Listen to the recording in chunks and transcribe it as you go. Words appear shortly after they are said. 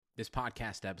This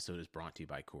podcast episode is brought to you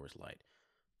by Coors Light.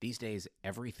 These days,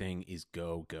 everything is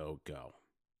go, go, go.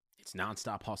 It's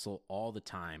nonstop hustle all the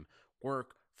time.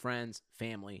 Work, friends,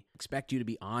 family expect you to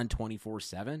be on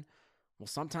 24/7. Well,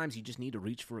 sometimes you just need to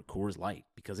reach for a Coors Light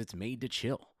because it's made to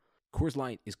chill. Coors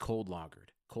Light is cold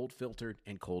lagered, cold filtered,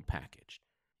 and cold packaged.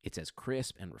 It's as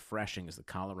crisp and refreshing as the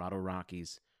Colorado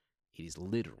Rockies. It is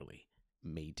literally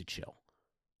made to chill.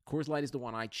 Coors Light is the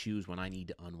one I choose when I need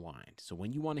to unwind. So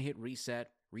when you want to hit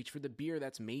reset, reach for the beer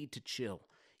that's made to chill.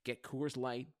 Get Coors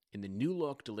Light in the new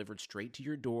look delivered straight to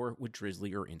your door with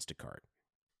Drizzly or Instacart.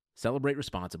 Celebrate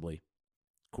responsibly.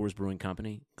 Coors Brewing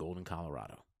Company, Golden,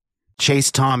 Colorado. The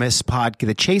Chase Thomas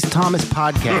podcast.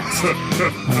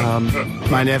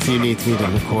 My nephew needs me to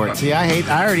record. See, I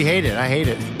already hate it. I hate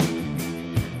it.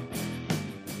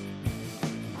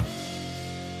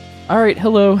 All right,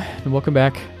 hello, and welcome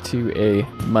back to a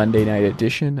Monday night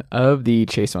edition of the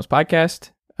Chase Thomas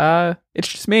podcast. It's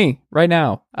just me right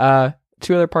now.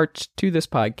 Two other parts to this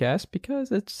podcast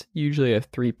because it's usually a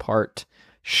 3-part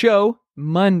show.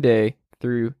 Monday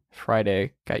through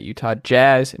Friday, got Utah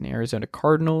Jazz and Arizona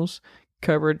Cardinals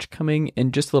coverage coming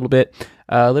in just a little bit.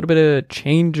 A little bit of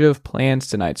change of plans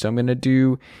tonight, so I'm going to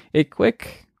do a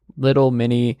quick little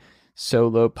mini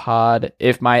solo pod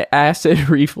if my acid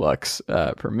reflux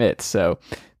permits. So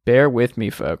bear with me,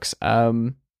 folks.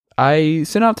 I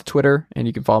sent out to Twitter, and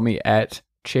you can follow me at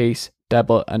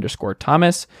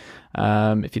Chase_Thomas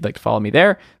if you'd like to follow me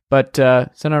there. But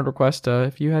send out a request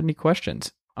if you had any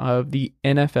questions of the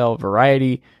NFL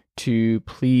variety to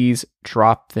please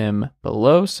drop them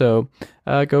below. So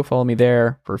go follow me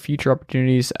there for future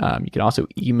opportunities. You can also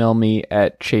email me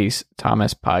at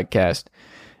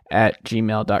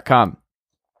chasethomaspodcast@gmail.com.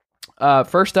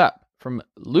 First up from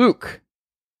Luke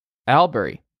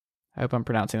Albury. I hope I'm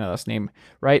pronouncing that last name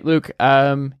right. Luke,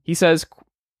 he says,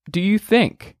 do you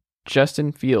think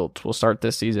Justin Fields will start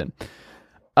this season?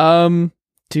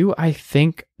 Do I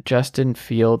think Justin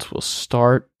Fields will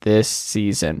start this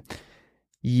season?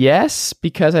 Yes,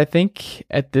 because I think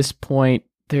at this point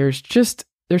there's too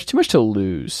much to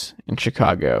lose in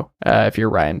Chicago if you're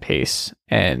Ryan Pace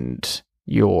and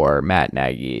you're Matt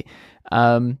Nagy.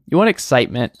 You want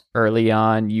excitement early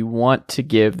on. You want to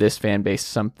give this fan base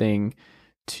something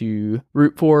to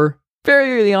root for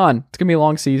very early on. It's going to be a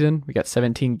long season. We got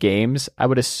 17 games. I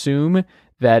would assume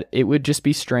that it would just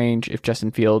be strange if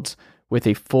Justin Fields, with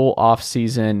a full off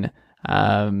season,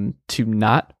 to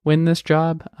not win this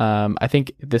job. I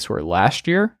think if this were last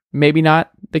year, maybe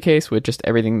not the case with just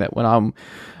everything that went on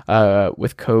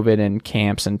with COVID and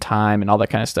camps and time and all that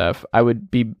kind of stuff. I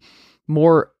would be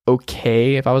more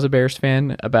okay if I was a Bears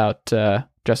fan about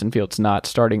Justin Fields not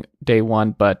starting day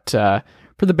one. But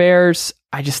for the Bears,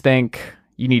 I just think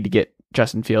you need to get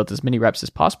Justin Fields as many reps as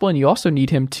possible. And you also need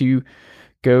him to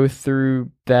go through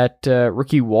that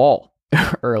rookie wall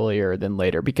earlier than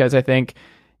later, because I think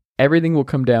everything will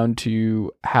come down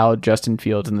to how Justin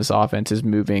Fields and this offense is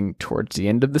moving towards the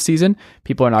end of the season.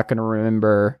 People are not going to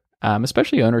remember,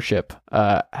 especially ownership,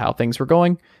 how things were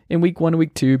going in week 1 and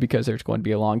week 2, because there's going to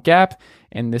be a long gap.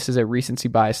 And this is a recency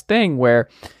bias thing where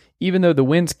even though the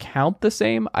wins count the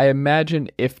same, I imagine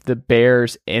if the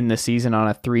Bears end the season on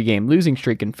a 3-game losing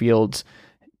streak and Fields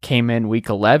came in week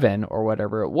 11 or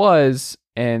whatever it was,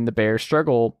 and the Bears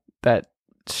struggle that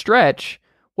stretch,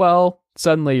 well,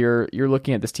 suddenly you're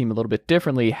looking at this team a little bit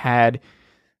differently had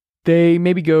they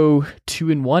maybe go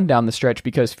 2-1 down the stretch,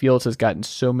 because Fields has gotten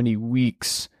so many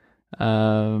weeks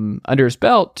under his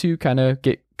belt to kind of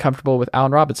get comfortable with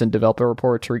Allen Robinson, develop a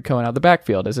rapport with Tariq Cohen out of the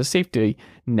backfield as a safety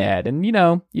net. And,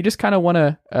 you just kind of want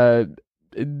to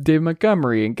Dave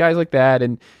Montgomery and guys like that,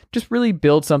 and just really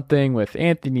build something with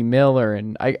Anthony Miller.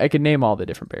 And I could name all the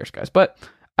different Bears guys, but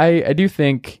I do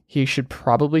think he should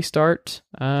probably start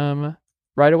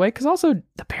right away, because also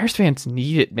the Bears fans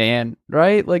need it, man,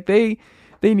 right? Like they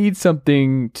need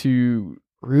something to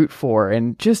root for,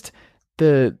 and just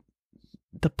the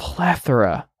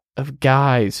plethora of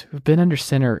guys who've been under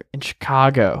center in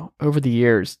Chicago over the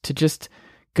years to just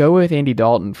go with Andy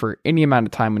Dalton for any amount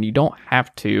of time when you don't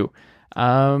have to,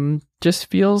 just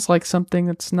feels like something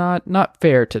that's not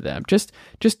fair to them. Just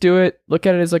do it. Look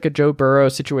at it as like a Joe Burrow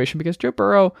situation, because Joe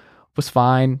Burrow was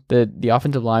fine. The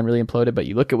offensive line really imploded, but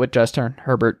you look at what Justin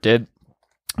Herbert did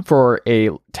for a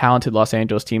talented Los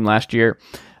Angeles team last year.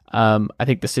 I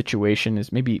think the situation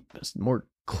is maybe more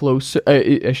closer.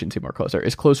 I shouldn't say more closer.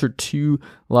 It's closer to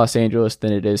Los Angeles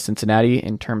than it is Cincinnati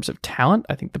in terms of talent.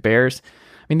 I think the Bears,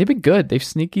 they've been good. They've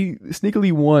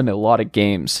sneakily won a lot of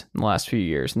games in the last few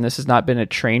years, and this has not been a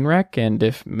train wreck. And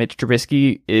if Mitch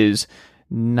Trubisky is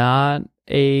not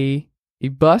a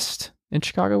bust in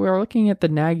Chicago, we are looking at the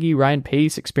Nagy Ryan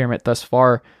Pace experiment thus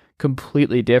far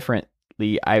completely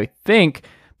differently, I think.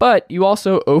 But you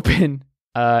also open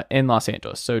in Los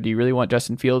Angeles. So do you really want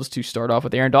Justin Fields to start off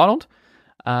with Aaron Donald?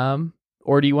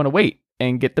 Or do you want to wait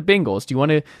and get the Bengals? Do you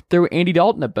want to throw Andy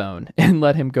Dalton a bone and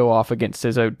let him go off against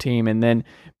his own team and then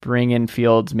bring in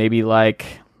Fields maybe like,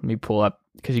 let me pull up,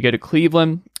 because you go to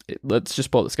Cleveland. Let's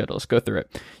just pull the schedule. Let's go through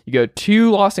it. You go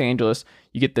to Los Angeles.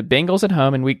 You get the Bengals at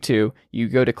home in week 2. You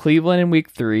go to Cleveland in week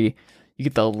 3. You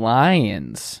get the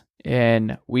Lions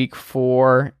in week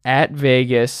 4 at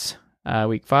Vegas.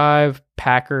 Week 5,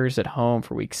 Packers at home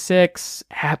for week 6,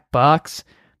 at Bucks.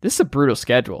 This is a brutal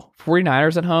schedule.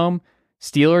 49ers at home,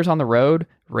 Steelers on the road,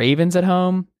 Ravens at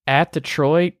home, at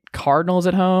Detroit, Cardinals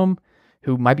at home,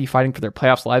 who might be fighting for their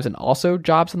playoffs lives and also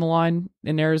jobs on the line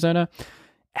in Arizona,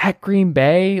 at Green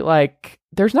Bay. Like,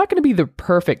 there's not going to be the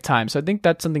perfect time. So I think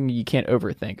that's something you can't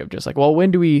overthink of just like, well,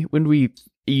 when do we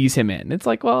ease him in? It's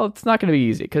like, well, it's not going to be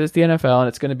easy because it's the NFL and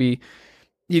it's going to be,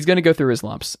 he's going to go through his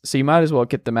lumps. So you might as well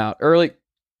get them out early.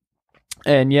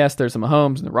 And yes, there's the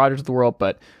Mahomes and the Rodgers of the world,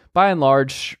 but by and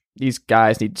large, these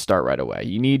guys need to start right away.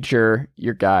 You need your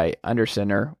guy under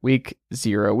center week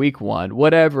 0, week 1,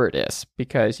 whatever it is,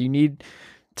 because you need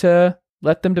to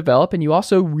let them develop. And you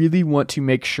also really want to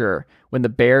make sure when the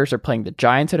Bears are playing the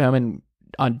Giants at home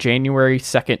on January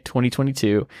 2nd,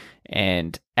 2022,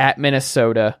 and at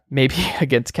Minnesota, maybe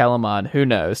against Kalaman, who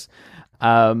knows, you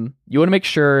want to make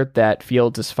sure that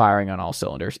Fields is firing on all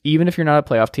cylinders. Even if you're not a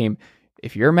playoff team,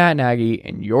 if you're Matt Nagy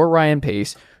and you're Ryan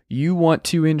Pace, you want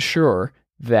to ensure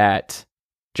that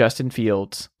Justin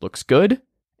Fields looks good,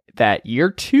 that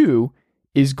year 2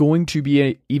 is going to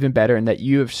be even better, and that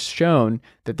you have shown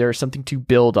that there is something to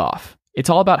build off. It's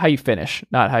all about how you finish,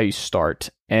 not how you start.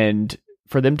 And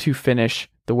for them to finish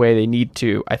the way they need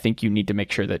to, I think you need to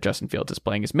make sure that Justin Fields is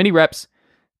playing as many reps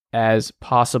as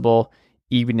possible,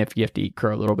 even if you have to eat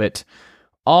crow a little bit.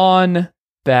 On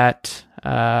that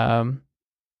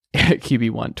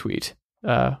QB1 tweet.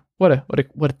 What a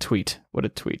tweet. What a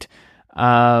tweet.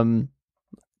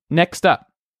 Next up,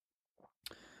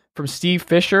 from Steve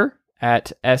Fisher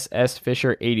at SS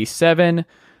Fisher 87.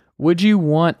 Would you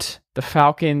want the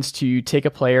Falcons to take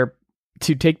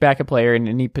back a player in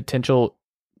any potential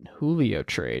Julio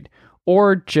trade,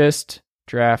 or just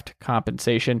draft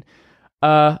compensation?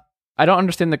 I don't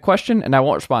understand the question, and I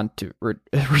won't respond to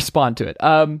it.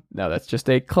 No, that's just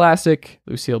a classic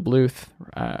Lucille Bluth,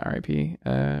 RIP,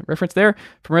 reference there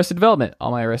from Arrested Development. All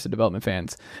my Arrested Development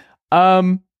fans.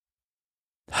 I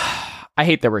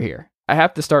hate that we're here. I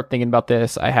have to start thinking about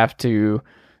this. I have to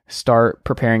start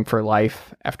preparing for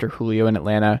life after Julio in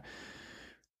Atlanta.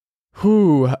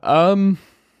 I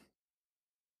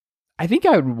think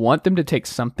I would want them to take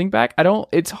something back.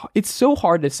 It's so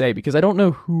hard to say because I don't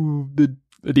know who the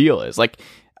deal is. Like,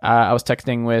 I was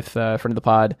texting with a friend of the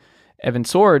pod, Evan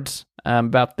Swords,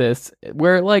 about this,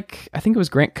 where, like, I think it was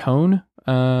Grant Cohn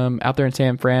out there in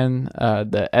San Fran,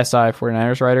 the SI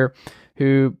 49ers writer,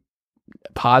 who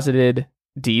posited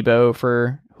Debo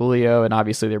for Julio, and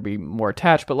obviously there'd be more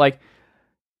attached, but like,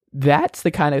 that's the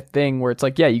kind of thing where it's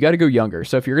like, yeah, you got to go younger.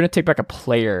 So if you're going to take back a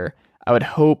player, I would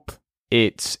hope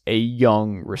it's a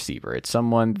young receiver. It's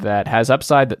someone that has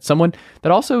upside, that someone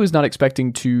that also is not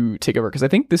expecting to take over. Because I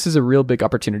think this is a real big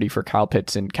opportunity for Kyle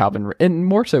Pitts and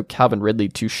more so Calvin Ridley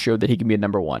to show that he can be a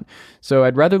number one. So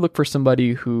I'd rather look for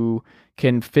somebody who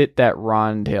can fit that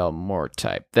Rondale Moore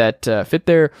type, that fit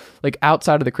there, like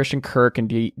outside of the Christian Kirk and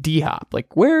D-Hop,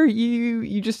 like where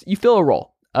you fill a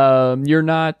role. You're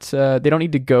not, they don't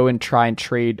need to go and try and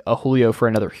trade a Julio for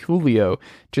another Julio.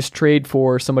 Just trade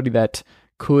for somebody that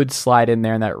could slide in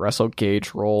there in that Russell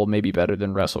Gage role, maybe better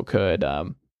than Russell could.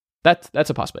 That's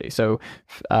a possibility. So,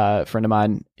 a friend of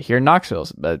mine here in Knoxville,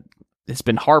 but it's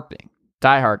been harping,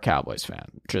 diehard Cowboys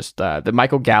fan, just the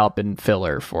Michael Gallup and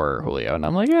filler for Julio, and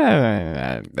I'm like,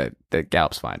 yeah, the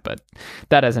Gallup's fine, but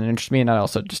that doesn't interest me, and I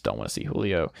also just don't want to see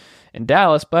Julio in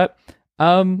Dallas. But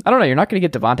I don't know. You're not going to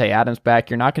get Devontae Adams back.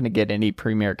 You're not going to get any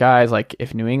premier guys. Like,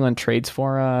 if New England trades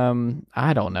for him,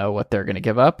 I don't know what they're going to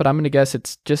give up, but I'm going to guess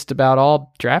it's just about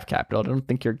all draft capital. I don't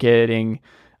think you're getting,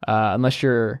 unless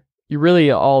you're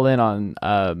really all in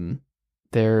on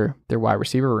their wide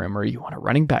receiver room, or you want a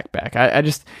running back. I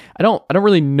don't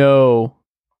really know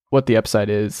what the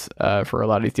upside is for a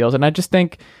lot of these deals, and I just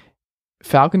think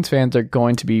Falcons fans are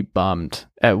going to be bummed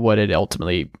at what it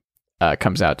ultimately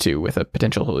comes out to with a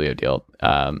potential Julio deal.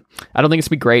 I don't think it's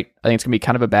going to be great. I think it's going to be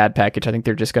kind of a bad package. I think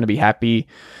they're just going to be happy.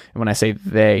 And when I say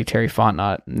they, Terry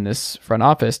Fontenot in this front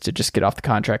office, to just get off the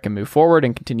contract and move forward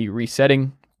and continue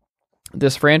resetting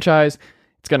this franchise.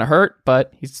 It's going to hurt,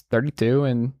 but he's 32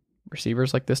 and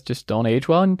receivers like this just don't age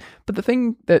well. But the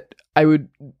thing that I would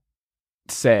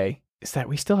say is that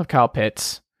we still have Kyle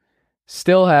Pitts.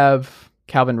 still have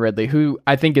Calvin Ridley, who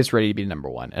I think is ready to be number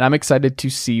one. And I'm excited to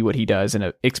see what he does in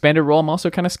an expanded role. I'm also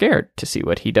kind of scared to see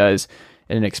what he does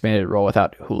in an expanded role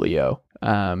without Julio.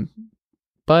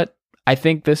 But I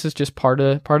think this is just part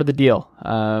of the deal.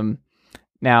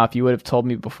 Now, if you would have told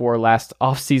me before last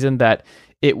offseason that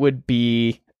it would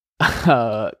be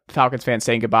Falcons fans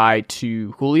saying goodbye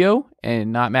to Julio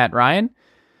and not Matt Ryan,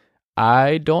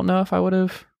 I don't know if I would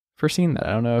have foreseen that.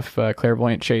 I don't know if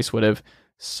Clairvoyant Chase would have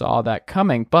saw that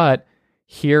coming, but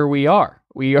here we are.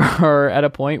 We are at a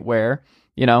point where,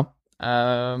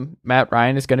 Matt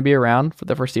Ryan is going to be around for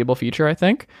the foreseeable future, I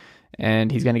think,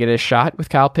 and he's going to get a shot with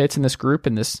Kyle Pitts in this group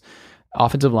and this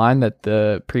offensive line that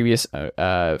the previous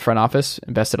front office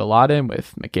invested a lot in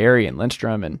with McGarry and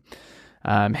Lindstrom and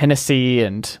Hennessy,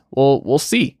 and we'll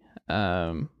see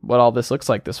what all this looks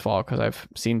like this fall, because I've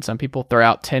seen some people throw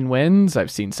out 10 wins.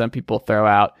 I've seen some people throw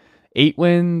out 8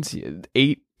 wins.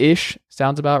 8-ish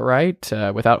sounds about right.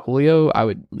 Without Julio, I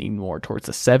would lean more towards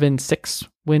the 7-6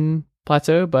 win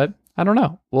plateau, but I don't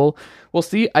know. We'll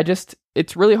see.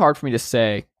 It's really hard for me to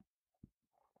say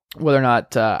whether or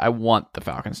not I want the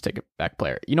Falcons to take a back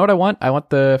player. You know what I want? I want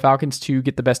the Falcons to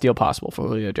get the best deal possible for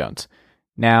Julio Jones.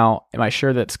 Now, am I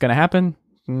sure that's going to happen?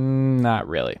 Not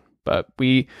really, but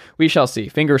we shall see.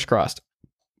 Fingers crossed.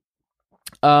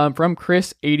 From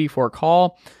Chris 84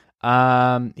 Call,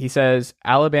 he says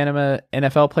Alabama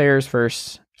NFL players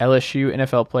versus LSU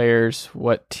NFL players.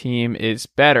 What team is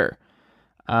better?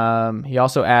 He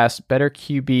also asked better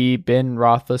QB, Ben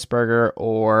Roethlisberger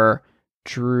or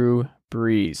Drew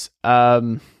Brees.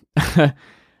 I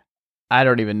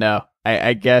don't even know.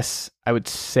 I guess I would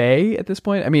say at this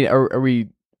point. I mean, are we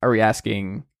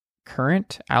asking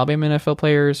current Alabama NFL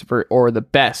players or the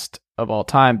best of all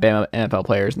time Bama NFL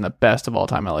players and the best of all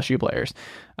time LSU players?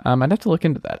 I'd have to look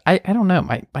into that. I don't know.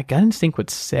 My gut instinct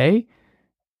would say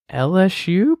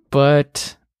LSU,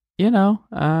 but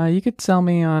you could sell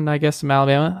me on, I guess, some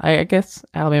Alabama. I guess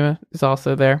Alabama is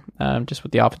also there, just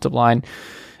with the offensive line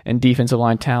and defensive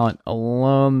line talent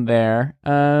alone there.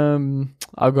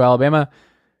 I'll go Alabama.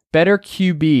 Better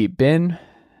QB, Ben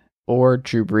or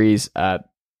Drew Brees?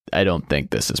 I don't think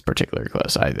this is particularly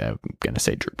close. I'm going to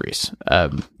say Drew Brees.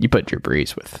 You put Drew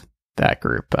Brees with that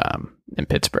group in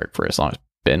Pittsburgh for as long as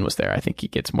Ben was there. I think he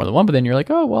gets more than one, but then you're like,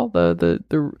 oh, well,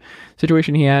 the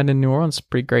situation he had in New Orleans is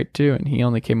pretty great too, and he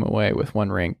only came away with 1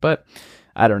 ring. But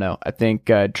I don't know. I think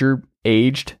Drew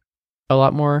aged a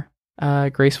lot more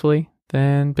gracefully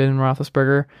than Ben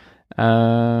Roethlisberger.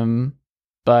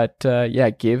 But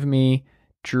give me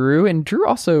Drew. And Drew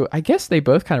also, I guess they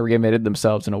both kind of reinvented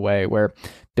themselves in a way where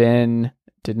Ben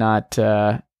did not,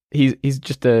 he's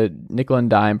just a nickel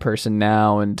and dime person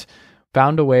now and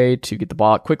found a way to get the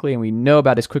ball out quickly. And we know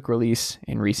about his quick release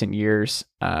in recent years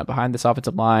behind this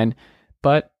offensive line.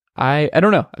 But I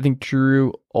don't know. I think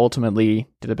Drew ultimately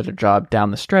did a better job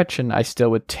down the stretch, and I still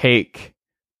would take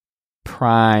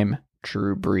prime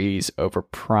Drew Brees over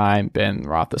prime Ben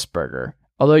Roethlisberger.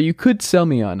 Although you could sell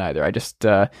me on either. I just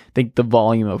think the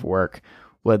volume of work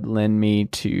would lend me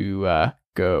to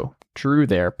go Drew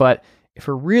there. But if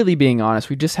we're really being honest,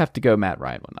 we just have to go Matt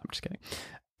Ryan. Well, no, I'm just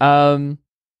kidding.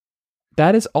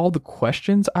 That is all the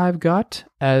questions I've got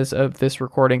as of this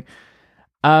recording.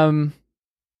 The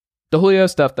Julio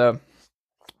stuff, though,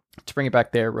 to bring it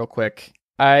back there real quick,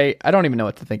 I don't even know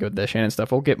what to think of the Shannon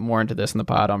stuff. We'll get more into this in the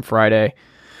pod on Friday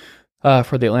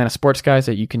for the Atlanta sports guys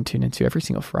that you can tune into every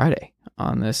single Friday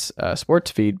on this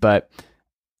sports feed. But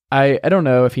I don't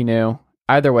know if he knew.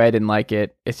 Either way, I didn't like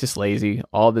it. It's just lazy.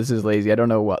 All this is lazy. I don't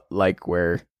know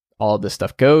where all this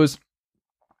stuff goes.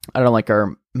 I don't like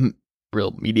our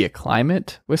real media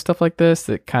climate with stuff like this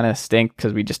that kind of stink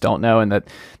because we just don't know, and that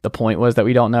the point was that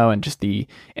we don't know, and just the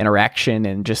interaction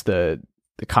and just the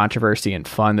controversy and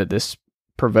fun that this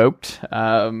provoked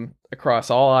across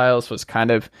all aisles was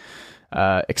kind of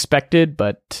expected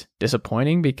but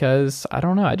disappointing, because I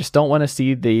don't know, I just don't want to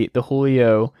see the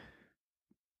Julio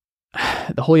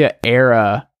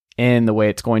era in the way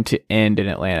it's going to end in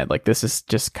Atlanta. Like, this is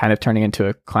just kind of turning into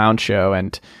a clown show,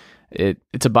 and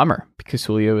it's a bummer because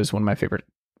Julio is one of my favorite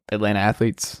Atlanta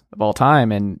athletes of all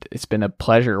time, and it's been a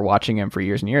pleasure watching him for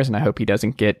years and years, and I hope he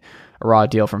doesn't get a raw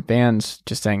deal from fans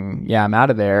just saying, yeah, I'm out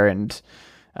of there, and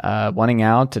wanting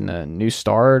out and a new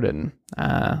start and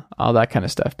all that kind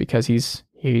of stuff, because he's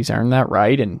earned that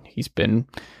right, and he's been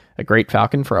a great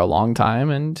Falcon for a long time,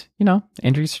 and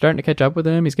injuries are starting to catch up with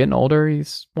him. He's getting older.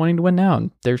 He's wanting to win now,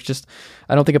 and there's just,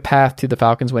 I don't think, a path to the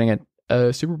Falcons winning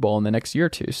a Super Bowl in the next year or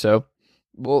two. So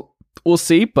we'll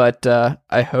see, but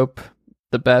I hope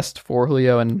the best for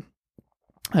Julio, and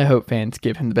I hope fans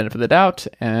give him the benefit of the doubt,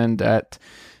 and that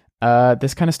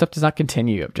this kind of stuff does not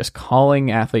continue, of just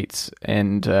calling athletes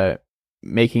and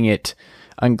making it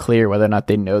unclear whether or not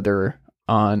they know they're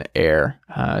on air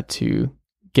to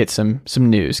get some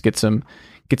news, get some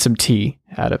tea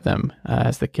out of them,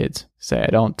 as the kids say. I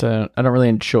don't really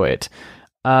enjoy it.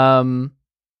 But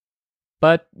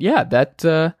yeah,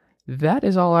 that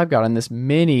is all I've got on this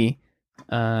mini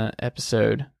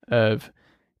episode of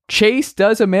Chase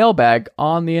Does a Mailbag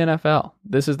on the NFL.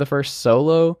 This is the first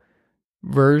solo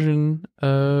version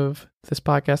of this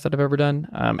podcast that I've ever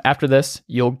done. After this,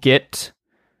 you'll get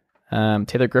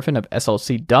Taylor Griffin of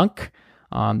SLC Dunk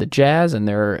on the Jazz and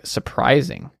their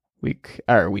surprising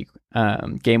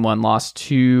game 1 loss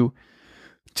to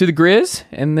the Grizz,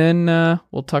 and then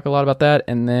we'll talk a lot about that,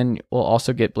 and then we'll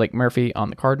also get Blake Murphy on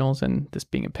the Cardinals, and this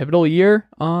being a pivotal year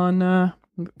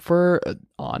for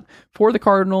the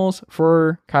Cardinals,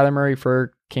 for Kyler Murray,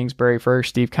 for Kingsbury, for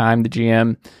Steve Keim, the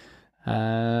GM.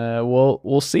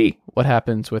 We'll see what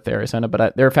happens with Arizona,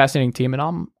 but they're a fascinating team, and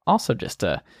I'm also just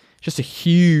a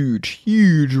huge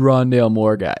Rondale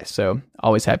Moore guy. So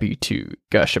always happy to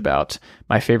gush about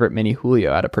my favorite mini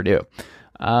Julio out of Purdue.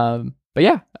 But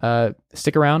yeah,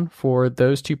 stick around for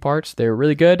those 2 parts. They're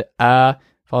really good.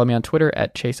 Follow me on Twitter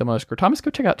at Chase_Thomas.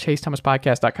 Go check out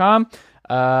ChaseThomasPodcast.com.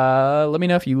 Let me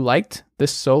know if you liked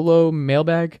this solo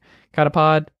mailbag kind of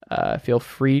pod. Feel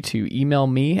free to email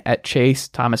me at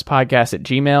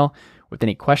ChaseThomasPodcast@gmail.com with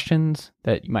any questions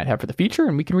that you might have for the future,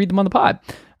 and we can read them on the pod.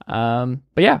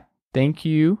 But yeah, thank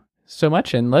you so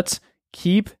much, and let's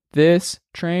keep this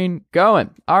train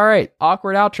going. All right,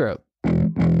 awkward outro.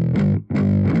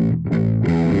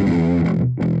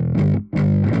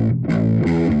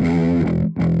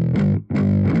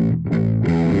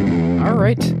 All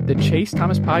right, the Chase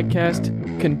Thomas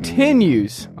podcast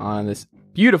continues on this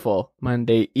beautiful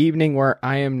Monday evening, where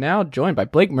I am now joined by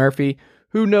Blake Murphy,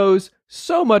 who knows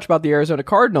so much about the Arizona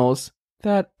Cardinals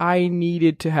that I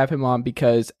needed to have him on,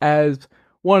 because as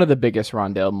one of the biggest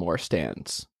Rondale Moore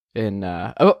stands in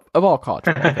of all college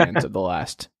fans of the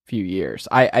last few years,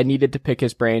 I needed to pick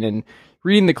his brain, and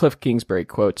reading the Cliff Kingsbury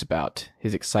quotes about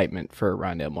his excitement for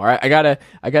Rondale Moore, I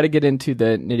gotta get into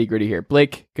the nitty gritty here.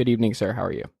 Blake, good evening, sir. How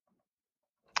are you?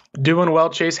 Doing well,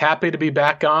 Chase. Happy to be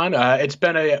back on. It's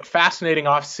been a fascinating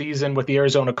offseason with the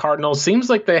Arizona Cardinals. Seems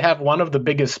like they have one of the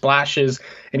biggest splashes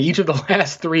in each of the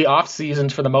last 3 off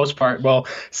seasons for the most part. We'll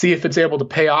see if it's able to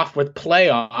pay off with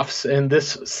playoffs in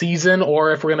this season,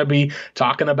 or if we're going to be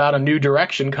talking about a new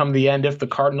direction come the end, if the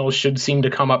Cardinals should seem to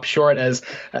come up short, as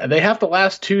they have the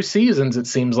last 2 seasons, it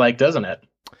seems like, doesn't it?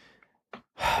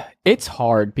 It's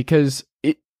hard because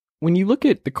when you look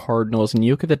at the Cardinals and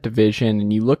you look at that division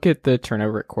and you look at the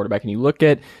turnover at quarterback and you look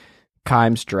at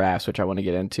Keim's drafts, which I want to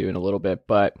get into in a little bit,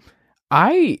 but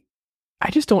I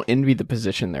just don't envy the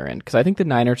position they're in, because I think the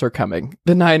Niners are coming.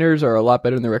 The Niners are a lot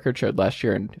better than the record showed last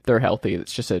year, and if they're healthy,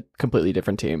 it's just a completely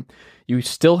different team. You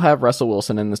still have Russell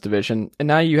Wilson in this division, and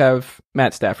now you have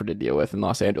Matt Stafford to deal with in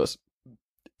Los Angeles.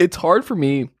 It's hard for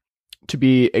me to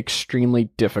be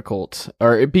extremely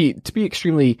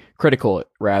extremely critical,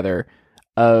 rather,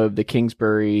 of the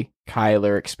Kingsbury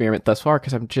Kyler experiment thus far,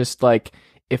 because I'm just like,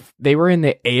 if they were in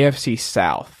the AFC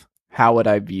South, how would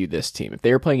I view this team? If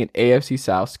they were playing an AFC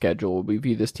South schedule, would we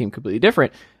view this team completely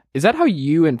different? Is that how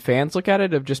you and fans look at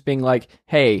it, of just being like,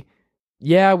 hey,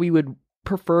 yeah, we would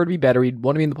prefer to be better, we'd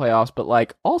want to be in the playoffs, but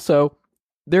like, also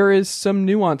there is some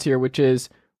nuance here, which is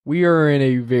we are in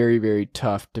a very, very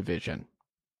tough division.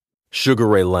 Sugar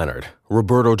Ray Leonard,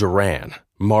 Roberto Duran,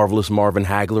 Marvelous Marvin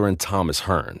Hagler, and Thomas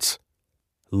Hearns.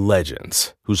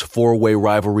 Legends, whose 4-way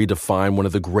rivalry defined one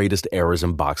of the greatest eras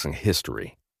in boxing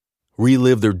history.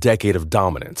 Relive their decade of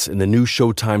dominance in the new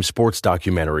Showtime sports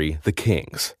documentary, The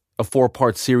Kings, a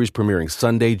 4-part series premiering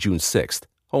Sunday, June 6th,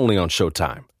 only on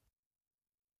Showtime.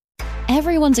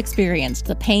 Everyone's experienced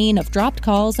the pain of dropped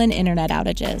calls and internet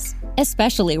outages,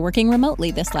 especially working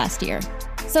remotely this last year.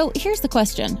 So here's the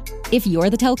question. If you're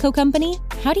the telco company,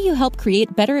 how do you help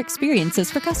create better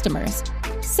experiences for customers?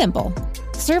 Simple.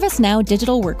 ServiceNow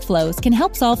digital workflows can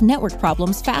help solve network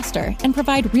problems faster and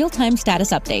provide real-time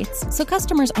status updates so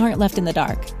customers aren't left in the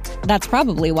dark. That's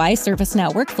probably why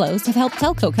ServiceNow workflows have helped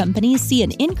telco companies see an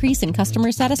increase in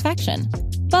customer satisfaction.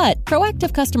 But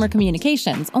proactive customer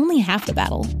communication's only half the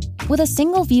battle. With a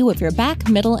single view of your back,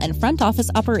 middle, and front office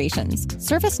operations,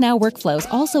 ServiceNow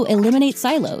workflows also eliminate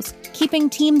silos, keeping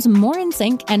teams more in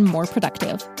sync and more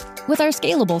productive. With our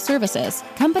scalable services,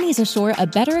 companies assure a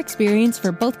better experience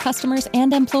for both customers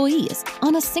and employees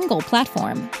on a single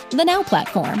platform, the Now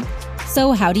Platform.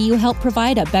 So how do you help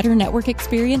provide a better network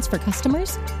experience for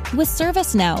customers? With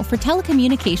ServiceNow for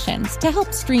telecommunications to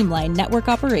help streamline network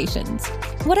operations.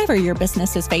 Whatever your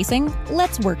business is facing,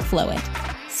 let's workflow it.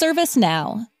 Service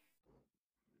now.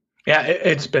 Yeah,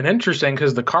 it's been interesting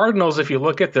because the Cardinals, if you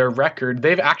look at their record,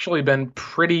 they've actually been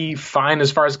pretty fine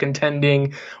as far as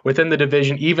contending within the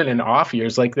division, even in off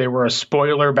years. Like they were a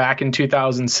spoiler back in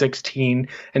 2016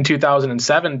 and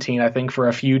 2017, I think, for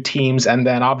a few teams. And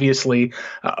then obviously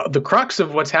the crux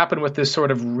of what's happened with this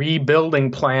sort of rebuilding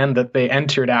plan that they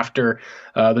entered after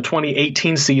the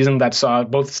 2018 season that saw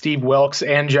both Steve Wilkes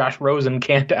and Josh Rosen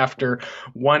canned after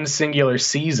one singular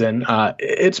season.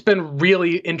 It's been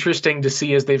really interesting to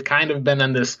see as they've kind of been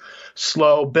in this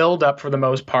slow build up for the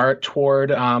most part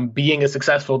toward being a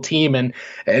successful team. And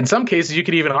in some cases, you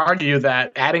could even argue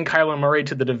that adding Kyler Murray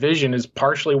to the division is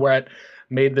partially what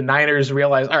made the Niners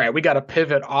realize, all right, we got to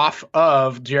pivot off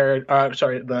of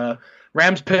the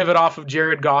Rams pivot off of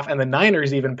Jared Goff, and the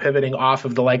Niners even pivoting off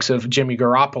of the likes of Jimmy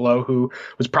Garoppolo, who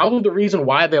was probably the reason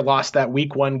why they lost that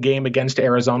Week 1 game against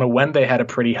Arizona when they had a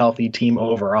pretty healthy team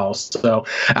overall. So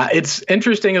it's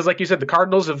interesting, as like you said, the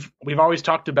Cardinals we've always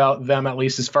talked about them, at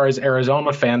least as far as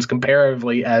Arizona fans,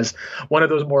 comparatively as one of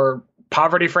those more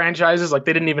poverty franchises. Like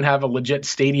they didn't even have a legit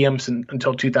stadium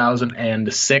until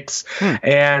 2006.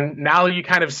 And now you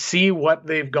kind of see what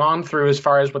they've gone through as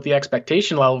far as what the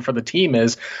expectation level for the team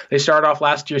is. They started off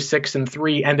last year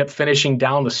 6-3, end up finishing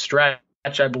down the stretch,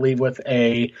 I believe, with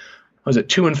a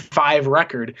 2-5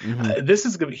 record. This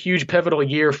is a huge pivotal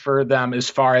year for them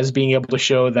as far as being able to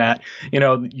show that,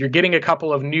 you're getting a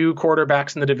couple of new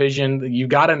quarterbacks in the division. You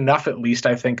got enough, at least,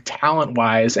 I think,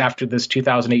 talent-wise after this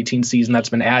 2018 season that's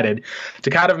been added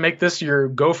to kind of make this your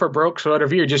go for broke sort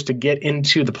of year just to get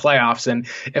into the playoffs. And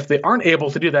if they aren't able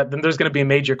to do that, then there's going to be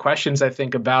major questions, I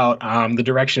think, about the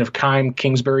direction of Keim,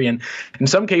 Kingsbury, and in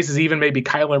some cases even maybe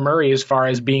Kyler Murray as far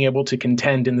as being able to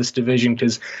contend in this division,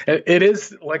 because it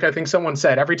is, like I think someone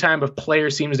said, every time a player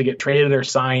seems to get traded or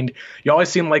signed, you always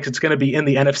seem like it's going to be in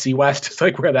the NFC West. It's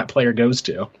like where that player goes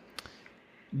to.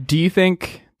 Do you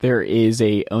think there is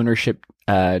a ownership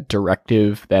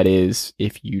directive that is,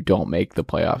 if you don't make the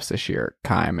playoffs this year,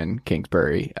 Keim and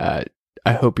Kingsbury, I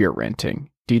hope you're renting?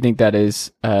 Do you think that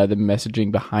is the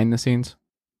messaging behind the scenes?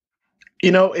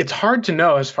 It's hard to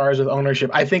know as far as with ownership.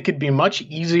 I think it'd be much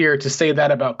easier to say that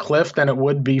about Cliff than it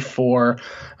would be for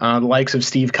the likes of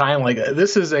Steve Keim. Like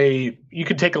you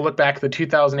could take a look back at the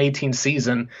 2018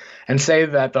 season and say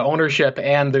that the ownership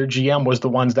and their GM was the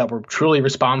ones that were truly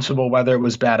responsible, whether it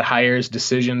was bad hires,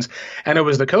 decisions, and it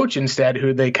was the coach instead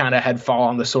who they kind of had fall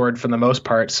on the sword for the most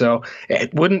part. So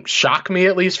it wouldn't shock me,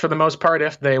 at least for the most part,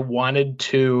 if they wanted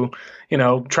to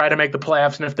try to make the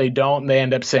playoffs, and if they don't, they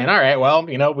end up saying, all right, well,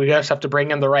 we just have to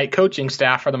bring in the right coaching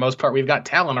staff. For the most part, we've got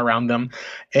talent around them,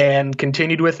 and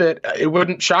continued with it. It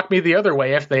wouldn't shock me the other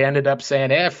way if they ended up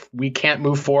saying, if we can't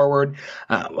move forward.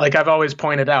 Like I've always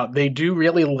pointed out, they do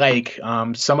really like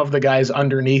some of the guys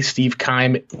underneath Steve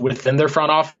Keim within their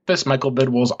front office. Michael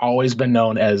Bidwell's always been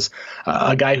known as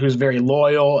a guy who's very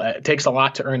loyal. It takes a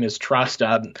lot to earn his trust.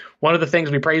 One of the things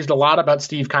we praised a lot about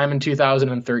Steve Keim in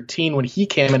 2013 when he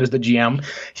came in as the GM,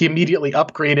 he immediately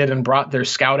upgraded and brought their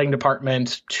scouting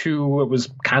department to what was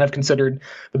kind of considered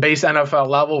the base NFL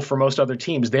level for most other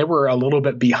teams. They were a little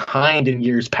bit behind in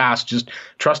years past, just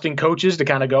trusting coaches to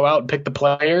kind of go out and pick the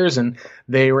players, and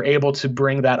they were able to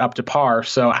bring that up to par.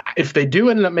 So if they do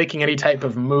end up making any type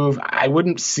of move, I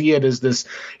wouldn't see it as this,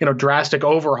 drastic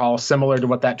overhaul similar to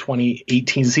what that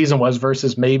 2018 season was,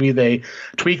 versus maybe they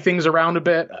tweak things around a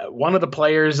bit. One of the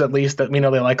players, at least, that we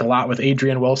know they like a lot with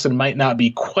Adrian Wilson might not be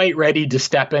quite ready to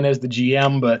step in as the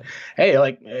GM, but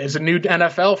hey, it's a new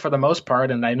NFL for the most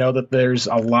part, and I know that there's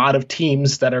a lot of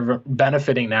teams that are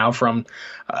benefiting now from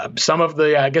some of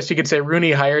the, I guess you could say,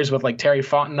 Rooney hires with like Terry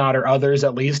Fontenot or others.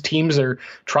 At least teams are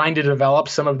trying to develop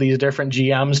some of these different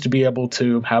GMs to be able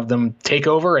to have them take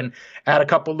over and add a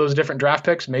couple of those different draft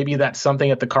picks. Maybe that's something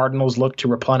that the Cardinals look to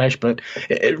replenish, but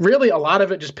it really, a lot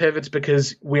of it just pivots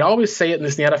because we always say it in the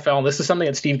NFL, and this is something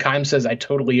that Steve Keim says I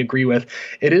totally agree with.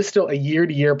 It is still a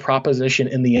year-to-year proposition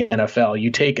in the NFL. You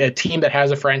take a team that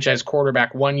has a franchise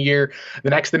quarterback one year,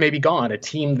 the next they may be gone. A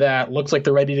team that looks like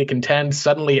they're ready to contend,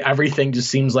 suddenly everything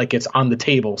just seems like it's on the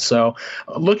table. So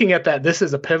looking at that, this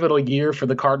is a pivotal year for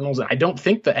the Cardinals, and I don't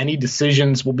think that any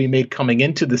decisions will be made coming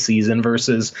into the season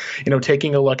versus,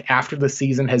 taking a look after the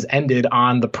season has ended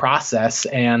on the process.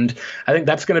 And I think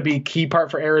that's going to be a key part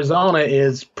for Arizona,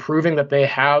 is proving that they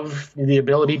have the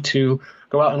ability to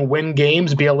go out and win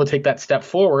games, be able to take that step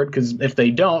forward. Because if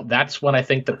they don't, that's when I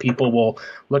think that people will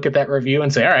look at that review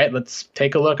and say, all right, let's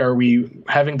take a look. Are we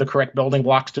having the correct building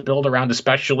blocks to build around,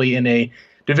 especially in a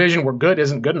division where good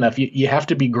isn't good enough? You have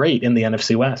to be great in the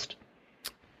NFC West.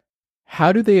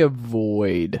 How do they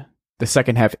avoid the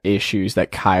second half issues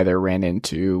that Kyler ran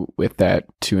into with that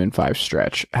 2-5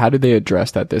 stretch. How do they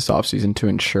address that this offseason to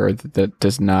ensure that that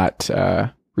does not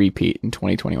repeat in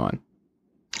 2021?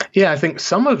 Yeah, I think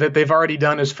some of it they've already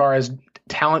done as far as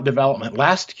talent development.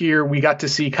 Last year, we got to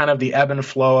see kind of the ebb and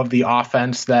flow of the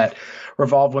offense that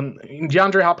revolved when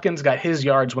DeAndre Hopkins got his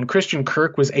yards, when Christian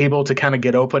Kirk was able to kind of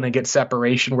get open and get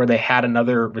separation where they had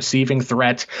another receiving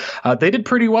threat. They did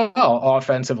pretty well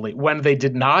offensively. When they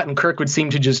did not, and Kirk would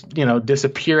seem to just,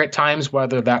 disappear at times,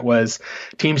 whether that was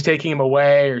teams taking him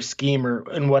away or scheme or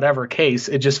in whatever case,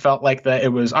 it just felt like that it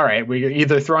was, all right, we're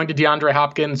either throwing to DeAndre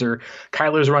Hopkins or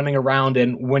Kyler's running around.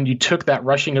 And when you took that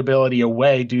rushing ability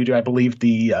away due to, I believe,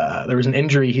 there was an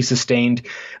injury he sustained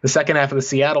the second half of the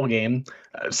Seattle game,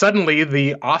 suddenly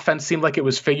the offense seemed like it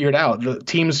was figured out. The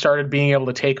teams started being able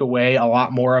to take away a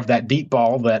lot more of that deep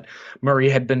ball that Murray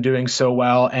had been doing so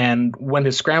well. And when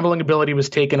his scrambling ability was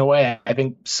taken away, I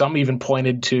think some even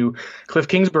pointed to Cliff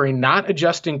Kingsbury not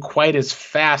adjusting quite as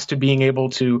fast to being able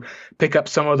to pick up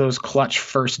some of those clutch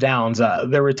first downs.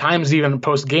 There were times even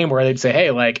post game where they'd say,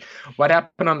 hey, like, what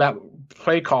happened on that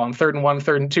play call on 3rd and 1,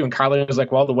 3rd and 2? And Kyler was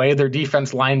like, well, the way their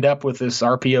defense lined up with this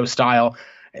RPO style,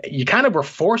 you kind of were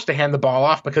forced to hand the ball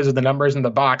off because of the numbers in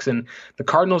the box. And the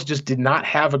Cardinals just did not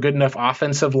have a good enough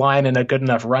offensive line and a good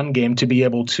enough run game to be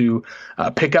able to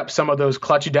pick up some of those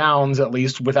clutch downs, at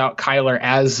least without Kyler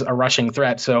as a rushing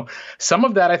threat. So some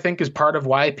of that, I think, is part of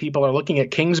why people are looking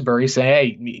at Kingsbury saying,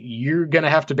 hey, you're going to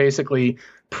have to basically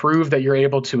prove that you're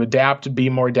able to adapt, to be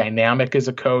more dynamic as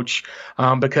a coach.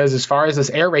 Because as far as this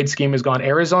air raid scheme has gone,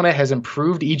 Arizona has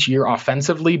improved each year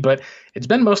offensively, but it's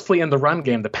been mostly in the run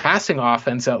game. The passing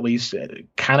offense, at least,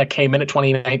 kind of came in at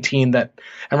 2019 and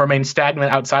remained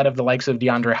stagnant outside of the likes of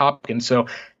DeAndre Hopkins. So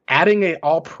adding an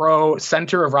all-pro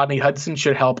center of Rodney Hudson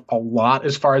should help a lot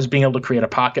as far as being able to create a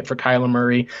pocket for Kyler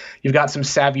Murray. You've got some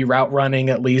savvy route running,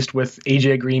 at least with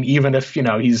A.J. Green, even if,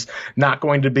 he's not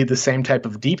going to be the same type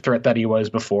of deep threat that he was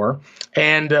before.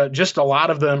 And just a lot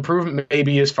of the improvement,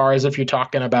 maybe as far as if you're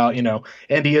talking about,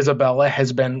 Andy Isabella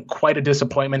has been quite a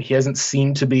disappointment. He hasn't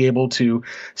seemed to be able to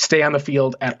stay on the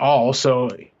field at all. So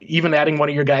even adding one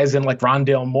of your guys in like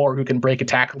Rondale Moore, who can break a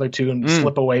tackle or two and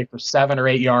slip away for 7 or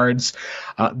 8 yards,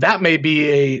 that may be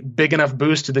a big enough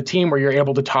boost to the team where you're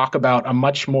able to talk about a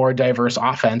much more diverse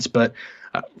offense. But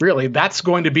really, that's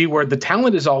going to be where the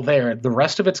talent is all there. The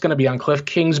rest of it's going to be on Cliff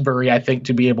Kingsbury, I think,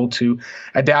 to be able to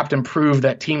adapt and prove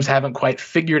that teams haven't quite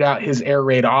figured out his air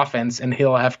raid offense. And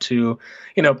he'll have to,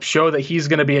 show that he's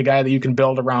going to be a guy that you can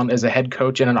build around as a head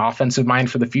coach and an offensive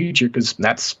mind for the future, because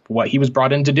that's what he was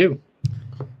brought in to do.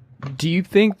 Do you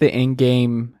think the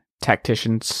in-game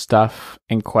tactician stuff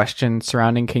and questions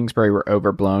surrounding Kingsbury were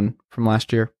overblown from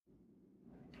last year?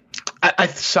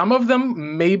 Some of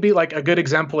them, maybe. Like a good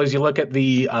example is you look at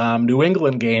the New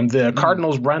England game. The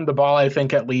Cardinals run the ball, I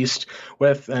think, at least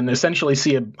with, and essentially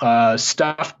see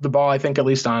stuff the ball, I think, at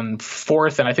least on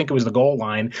 4th, and I think it was the goal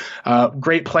line.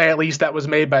 Great play, at least, that was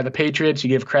made by the Patriots. You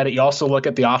give credit. You also look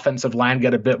at the offensive line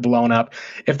get a bit blown up.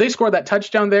 If they score that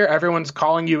touchdown there, everyone's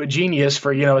calling you a genius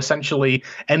for, essentially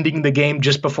ending the game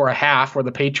just before a half, where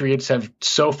the Patriots have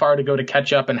so far to go to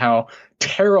catch up and how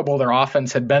terrible their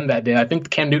offense had been that day. I think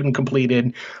Cam Newton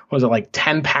completed, was it like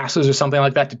 10 passes or something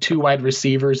like that to 2 wide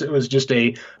receivers. It was just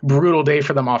a brutal day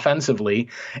for them offensively.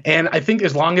 And I think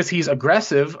as long as he's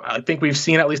aggressive, I think we've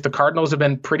seen at least the Cardinals have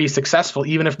been pretty successful,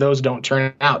 even if those don't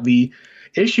turn out. The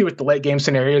issue with the late game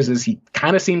scenarios is he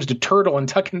kind of seems to turtle and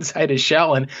tuck inside his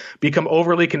shell and become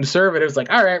overly conservative. It's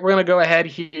like, all right, we're going to go ahead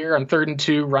here on 3rd and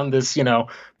 2, run this,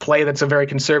 play that's a very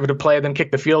conservative play, then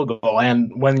kick the field goal.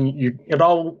 And when it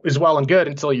all is well and good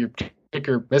until your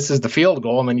kicker misses the field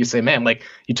goal, and then you say, man, like,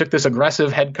 you took this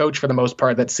aggressive head coach for the most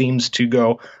part that seems to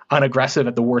go unaggressive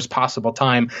at the worst possible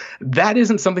time. That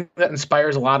isn't something that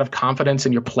inspires a lot of confidence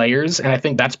in your players. And I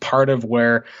think that's part of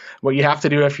where what you have to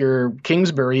do if you're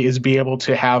Kingsbury is be able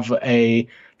to have a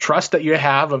trust that you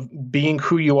have of being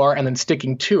who you are and then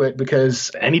sticking to it, because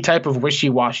any type of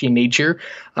wishy-washy nature,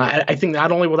 I think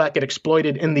not only will that get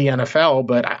exploited in the NFL,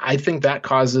 but I think that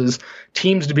causes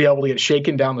teams to be able to get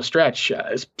shaken down the stretch,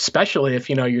 especially if,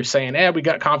 you're saying, we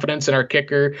got confidence in our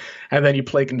kicker, and then you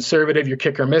play conservative, your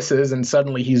kicker misses, and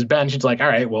suddenly he's benched. It's like, all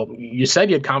right, well, you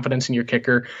said you had confidence in your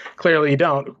kicker. Clearly you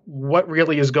don't. What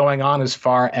really is going on as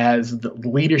far as the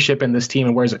leadership in this team,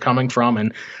 and where's it coming from?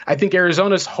 And I think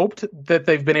Arizona's hoped that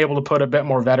they've been able to put a bit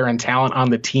more veteran talent on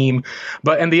the team,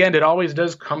 but in the end, it always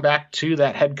does come back to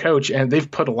that head coach, and they've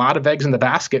put a lot of eggs in the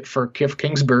basket for Cliff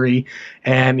Kingsbury,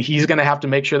 and he's going to have to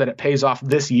make sure that it pays off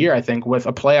this year, I think, with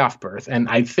a playoff berth. And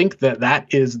I think that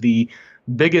is the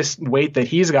biggest weight that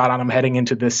he's got on him heading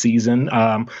into this season,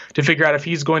 to figure out if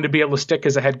he's going to be able to stick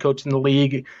as a head coach in the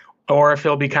league, or if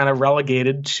he'll be kind of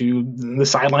relegated to the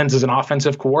sidelines as an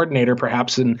offensive coordinator,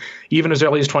 perhaps, and even as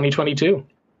early as 2022.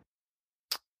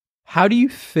 How do you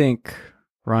think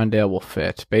Rondale will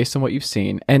fit based on what you've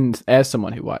seen? And as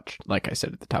someone who watched, like I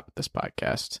said at the top of this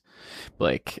podcast,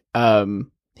 Blake,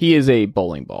 he is a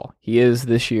bowling ball. He is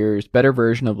this year's better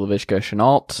version of Laviska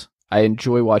Shenault. I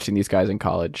enjoy watching these guys in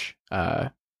college.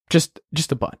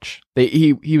 Just a bunch.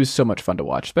 He was so much fun to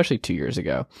watch, especially 2 years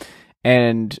ago.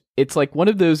 And it's like one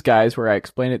of those guys where I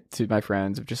explain it to my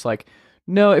friends of just like,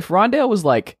 no, if Rondale was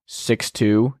like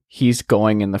 6'2", he's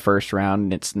going in the first round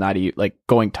and it's not like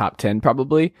going top 10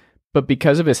 probably. But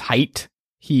because of his height,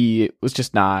 he was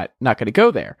just not going to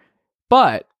go there.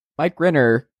 But Mike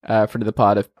Renner, friend of the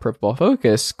pod of Pro Football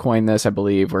Focus, coined this, I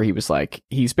believe, where he was like,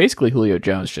 he's basically Julio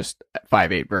Jones, just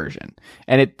 5'8" version.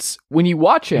 And it's, when you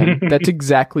watch him, that's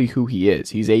exactly who he is.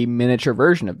 He's a miniature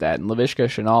version of that. And Laviska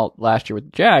Shenault last year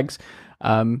with the Jags,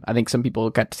 I think some people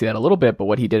got to see that a little bit, but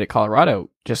what he did at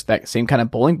Colorado, just that same kind of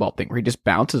bowling ball thing where he just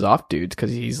bounces off dudes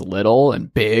because he's little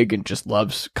and big and just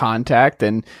loves contact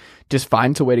and just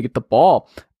finds a way to get the ball.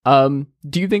 Do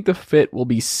you think the fit will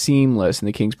be seamless in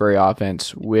the Kingsbury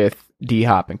offense with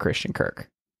D-Hop and Christian Kirk?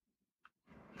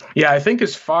 Yeah, I think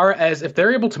as far as if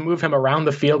they're able to move him around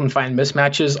the field and find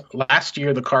mismatches, last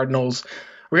year the Cardinals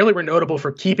really were notable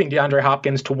for keeping DeAndre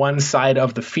Hopkins to one side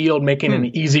of the field, making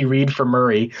an easy read for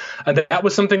Murray. That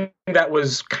was something that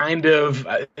was kind of,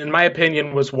 in my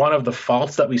opinion, was one of the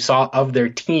faults that we saw of their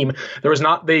team.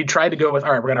 They tried to go with,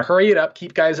 all right, we're going to hurry it up,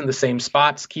 keep guys in the same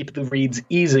spots, keep the reads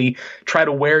easy, try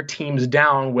to wear teams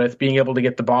down with being able to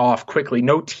get the ball off quickly.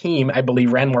 No team, I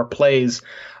believe, ran more plays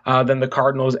than the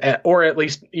Cardinals, or at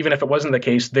least even if it wasn't the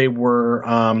case, they were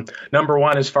number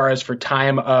one as far as for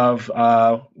time of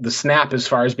the snap, as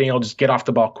far as being able to just get off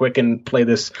the ball quick and play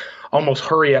this almost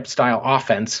hurry up style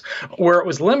offense. Where it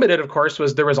was limited, of course,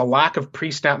 was there was a lack of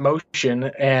pre-snap motion,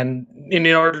 and in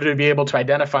order to be able to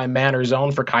identify man or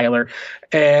zone for Kyler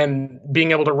and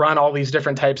being able to run all these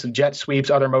different types of jet sweeps,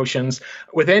 other motions,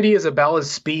 with Andy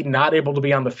Isabella's speed not able to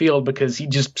be on the field because he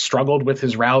just struggled with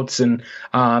his routes and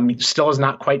still is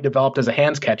not quite developed as a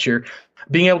hands catcher.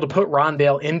 Being able to put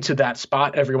Rondale into that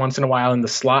spot every once in a while in the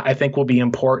slot, I think, will be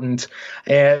important,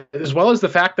 and as well as the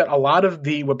fact that a lot of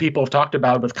what people have talked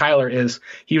about with Kyler is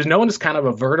he was known as kind of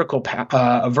a vertical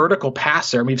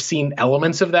passer. And we've seen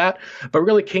elements of that, but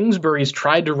really Kingsbury's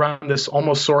tried to run this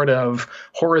almost sort of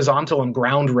horizontal and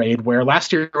ground raid, where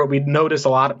last year what we'd notice a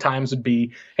lot of times would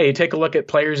be, hey, take a look at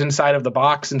players inside of the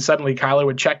box, and suddenly Kyler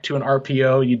would check to an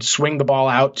RPO, you'd swing the ball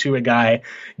out to a guy,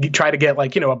 you try to get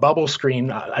a bubble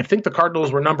screen. I think the Cardinals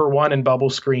were number one in bubble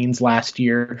screens last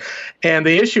year. And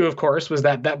the issue, of course, was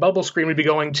that bubble screen would be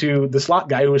going to the slot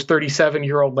guy who was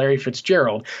 37-year-old Larry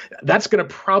Fitzgerald. That's going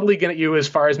to probably get you as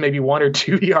far as maybe 1 or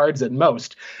 2 yards at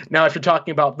most. Now, if you're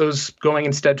talking about those going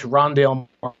instead to Rondale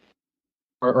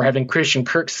or having Christian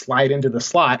Kirk slide into the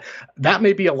slot, that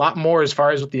may be a lot more as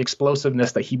far as with the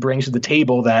explosiveness that he brings to the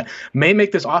table that may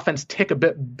make this offense tick a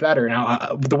bit better.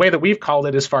 Now, the way that we've called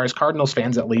it, as far as Cardinals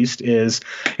fans at least, is,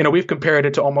 we've compared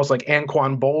it to almost like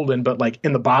Anquan Bolden, but like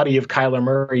in the body of Kyler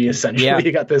Murray, essentially. Yeah.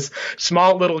 You got this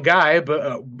small little guy,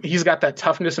 but he's got that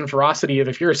toughness and ferocity of,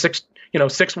 if you're a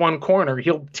 6'1" corner,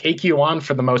 he'll take you on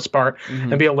for the most part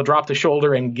and be able to drop the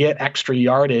shoulder and get extra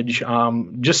yardage.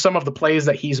 Just some of the plays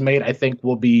that he's made, I think,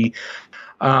 will be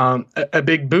a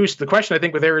big boost. The question, I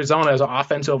think, with Arizona as an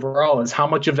offense overall is how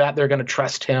much of that they're going to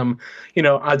trust him,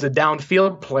 as a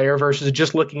downfield player versus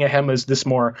just looking at him as this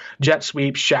more jet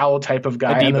sweep, shallow type of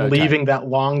guy, and then leaving that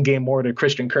long game more to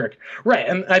Christian Kirk. Right.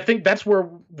 And I think that's where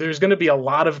there's going to be a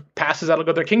lot of passes that'll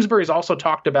go there. Kingsbury's also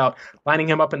talked about lining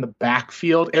him up in the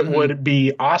backfield. It would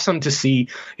be awesome to see,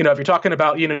 if you're talking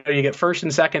about, you get first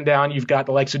and second down, you've got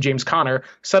the likes of James Conner.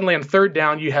 Suddenly on third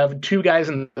down, you have two guys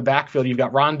in the backfield. You've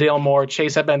got Rondale Moore,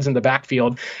 Chase Edmonds in the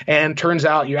backfield, and turns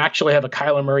out you actually have a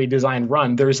Kyler Murray designed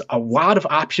run. There's a lot of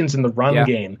options in the run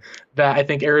game that I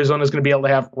think Arizona is going to be able to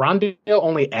have. Rondale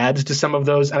only adds to some of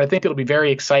those, and I think it'll be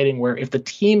very exciting where if the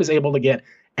team is able to get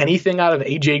anything out of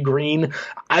AJ Green,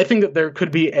 I think that there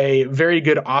could be a very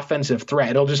good offensive threat.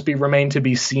 It'll just remain to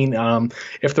be seen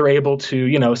if they're able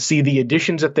to, see the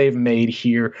additions that they've made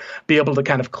here, be able to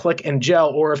kind of click and gel,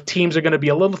 or if teams are going to be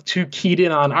a little too keyed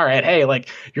in on, all right, hey,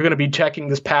 you're going to be checking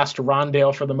this pass to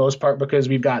Rondale for the most part because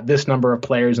we've got this number of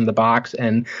players in the box.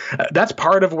 And that's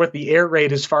part of what the air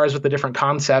raid, as far as with the different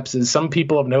concepts, is some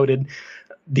people have noted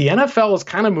the NFL is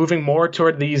kind of moving more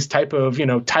toward these type of,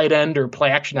 tight end or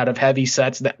play action out of heavy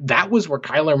sets. That was where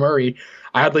Kyler Murray,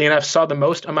 oddly enough, saw the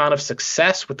most amount of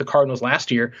success with the Cardinals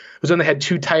last year. It was when they had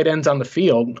 2 tight ends on the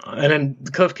field. And then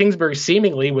Cliff Kingsbury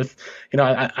seemingly with,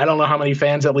 I don't know how many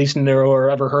fans at least know or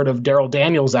ever heard of Darrell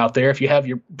Daniels out there. If you have,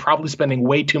 you're probably spending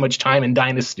way too much time in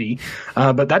Dynasty.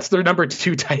 But that's their number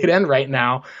 2 tight end right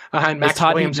now behind Max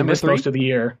Williams, who missed most of the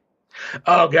year.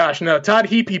 Oh gosh, no. Todd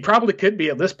Heap, he probably could be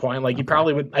at this point. Like he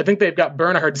probably would. I think they've got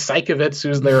Bernhard Seikovits,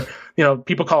 who's their,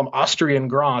 people call him Austrian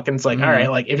Gronk, and it's like, all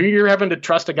right, like if you're having to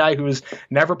trust a guy who's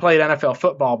never played NFL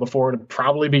football before to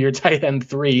probably be your tight end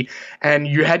 3, and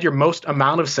you had your most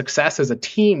amount of success as a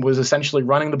team was essentially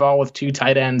running the ball with 2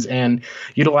 tight ends and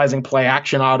utilizing play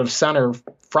action out of center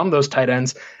from those tight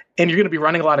ends, and you're going to be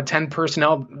running a lot of 10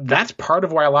 personnel. That's part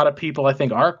of why a lot of people, I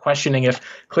think, are questioning if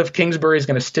Cliff Kingsbury is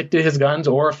going to stick to his guns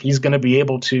or if he's going to be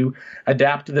able to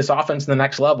adapt to this offense to the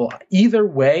next level. Either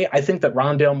way, I think that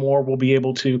Rondale Moore will be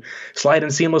able to slide in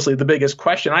seamlessly. The biggest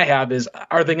question I have is,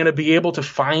 are they going to be able to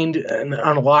find and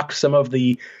unlock some of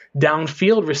the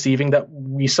downfield receiving that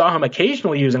we saw him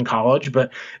occasionally use in college,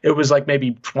 but it was like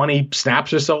maybe 20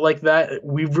 snaps or so like that.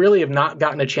 We really have not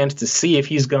gotten a chance to see if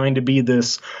he's going to be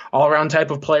this all-around type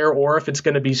of player or if it's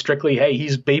going to be strictly, hey,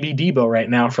 he's baby Debo right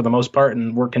now for the most part,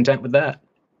 and we're content with that.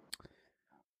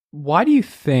 Why do you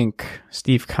think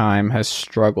Steve Keim has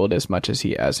struggled as much as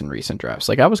he has in recent drafts?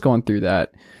 Like I was going through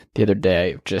that the other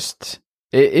day. Just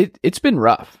it's been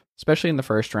rough, especially in the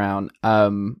first round.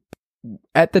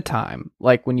 At the time,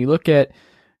 like when you look at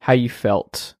how you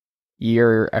felt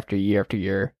year after year after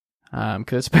year,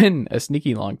 because it's been a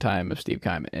sneaky long time of Steve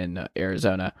Keim in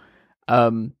Arizona.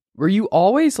 Were you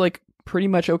always like pretty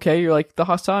much okay? You're like the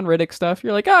Hassan Reddick stuff.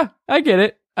 You're like, I get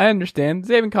it. I understand.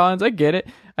 Zaven Collins, I get it.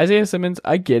 Isaiah Simmons,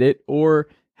 I get it. Or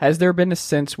has there been a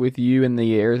sense with you in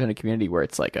the Arizona community where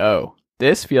it's like, oh,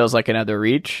 this feels like another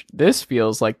reach. This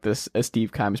feels like a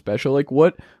Steve Keim special. Like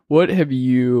what have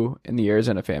you in the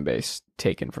Arizona fan base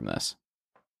taken from this?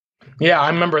 Yeah, I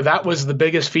remember that was the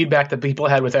biggest feedback that people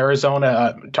had with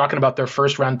Arizona talking about their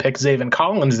first round pick, Zaven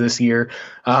Collins, this year.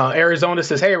 Arizona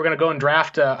says, hey, we're going to go and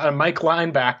draft a Mike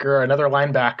linebacker, another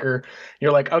linebacker.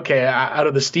 You're like, okay, out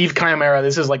of the Steve Keim era,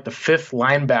 this is like the 5th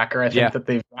linebacker I think that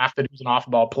they've drafted who's an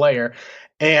off-ball player.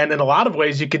 And in a lot of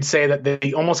ways, you could say that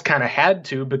they almost kind of had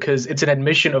to, because it's an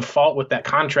admission of fault with that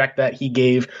contract that he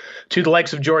gave to the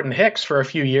likes of Jordan Hicks for a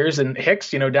few years. And Hicks,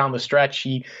 down the stretch,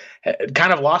 he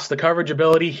kind of lost the coverage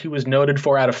ability he was noted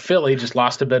for out of Philly, just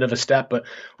lost a bit of a step, but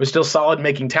was still solid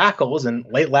making tackles. And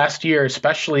late last year,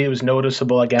 especially, it was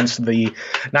noticeable against the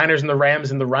Niners and the Rams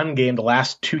in the run game, the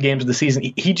last 2 games of the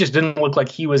season. He just didn't look like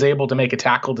he was able to make a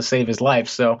tackle to save his life.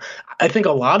 So I think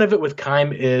a lot of it with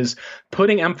Keim is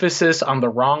putting emphasis on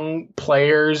the wrong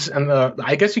players and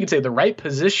I guess you could say the right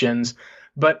positions,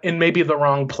 but in maybe the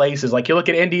wrong places. Like you look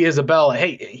at Andy Isabella,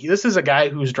 hey, this is a guy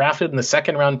who's drafted in the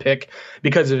 2nd round pick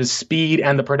because of his speed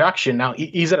and the production. Now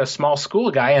he's at a small school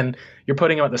guy and you're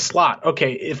putting him at the slot.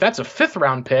 Okay, if that's a 5th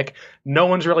round pick, no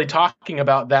one's really talking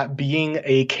about that being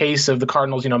a case of the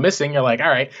Cardinals, missing. You're like, all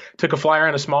right, took a flyer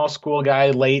on a small school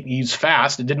guy late. He's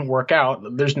fast. It didn't work out.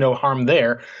 There's no harm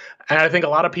there. And I think a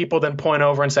lot of people then point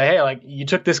over and say, hey, like you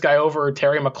took this guy over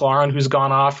Terry McLaurin, who's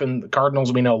gone off and the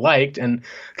Cardinals we know liked, and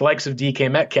the likes of DK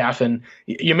Metcalf. And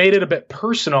you made it a bit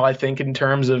personal, I think, in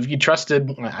terms of you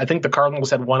trusted. I think the Cardinals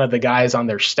had one of the guys on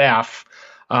their staff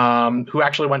who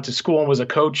actually went to school and was a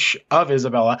coach of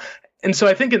Isabella. And so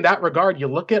I think in that regard, you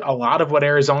look at a lot of what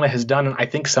Arizona has done, and I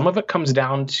think some of it comes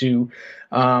down to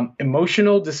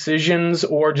emotional decisions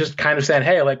or just kind of saying,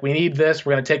 hey, like we need this,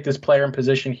 we're going to take this player in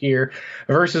position here,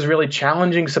 versus really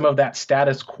challenging some of that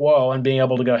status quo and being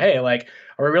able to go, hey, like,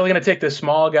 are we really going to take this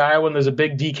small guy when there's a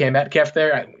big DK Metcalf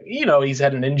there? He's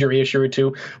had an injury issue or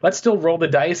two. Let's still roll the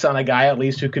dice on a guy at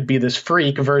least who could be this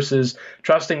freak versus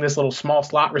trusting this little small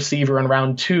slot receiver in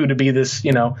round 2 to be this,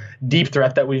 deep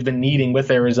threat that we've been needing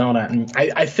with Arizona. And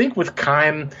I think with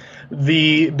Keim,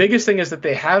 the biggest thing is that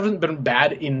they haven't been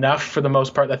bad enough for the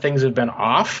most part that things have been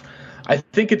off. I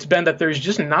think it's been that there's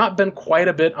just not been quite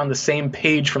a bit on the same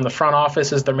page from the front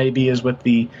office as there maybe is with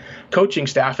the coaching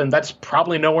staff, and that's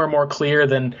probably nowhere more clear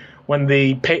than when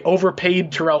they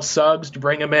overpaid Terrell Suggs to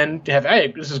bring him in to have,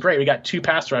 hey, this is great, we got 2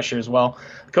 pass rushers. Well,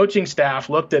 the coaching staff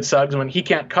looked at Suggs when he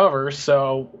can't cover,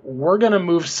 so we're going to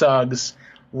move Suggs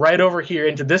right over here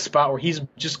into this spot where he's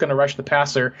just going to rush the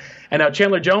passer. And now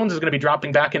Chandler Jones is going to be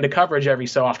dropping back into coverage every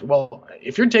so often. Well,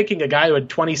 if you're taking a guy who had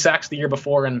 20 sacks the year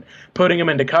before and putting him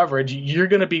into coverage, you're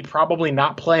going to be probably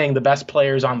not playing the best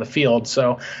players on the field.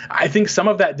 So I think some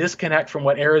of that disconnect from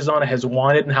what Arizona has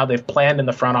wanted and how they've planned in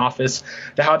the front office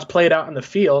to how it's played out in the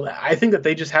field, I think that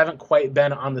they just haven't quite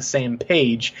been on the same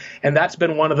page. And that's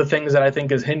been one of the things that I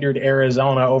think has hindered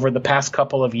Arizona over the past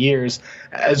couple of years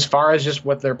as far as just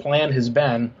what their plan has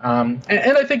been. And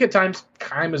I think at times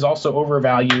Keim is also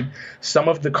overvalued some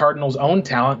of the Cardinals' own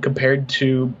talent compared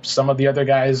to some of the other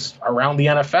guys around the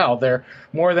NFL. They're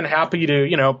more than happy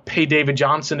to, pay David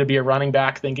Johnson to be a running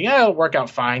back, thinking, it'll work out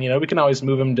fine. We can always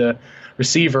move him to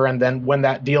receiver. And then when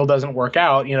that deal doesn't work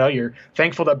out, you're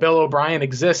thankful that Bill O'Brien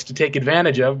exists to take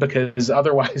advantage of, because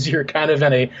otherwise you're kind of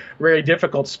in a very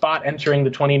difficult spot entering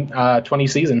the 2020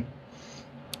 season.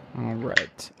 All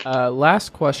right.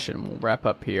 Last question. We'll wrap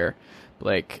up here,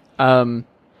 Blake.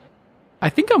 I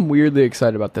think I'm weirdly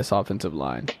excited about this offensive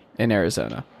line in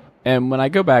Arizona. And when I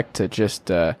go back to just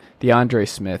the Andre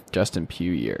Smith, Justin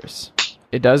Pugh years,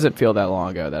 it doesn't feel that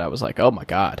long ago that I was like, oh my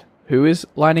God, who is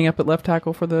lining up at left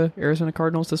tackle for the Arizona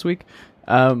Cardinals this week?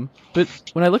 But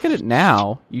when I look at it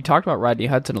now, you talked about Rodney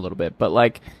Hudson a little bit,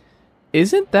 but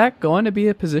isn't that going to be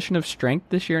a position of strength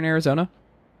this year in Arizona?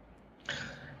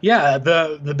 Yeah,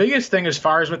 the biggest thing as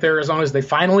far as with Arizona is they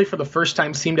finally, for the first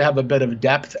time, seem to have a bit of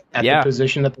depth at the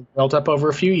position that they built up over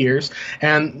a few years.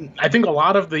 And I think a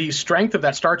lot of the strength of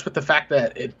that starts with the fact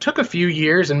that it took a few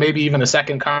years and maybe even a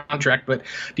second contract, but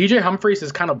DJ Humphries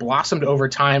has kind of blossomed over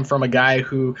time from a guy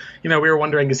who, we were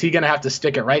wondering, is he going to have to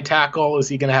stick at right tackle? Is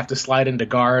he going to have to slide into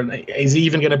guard? Is he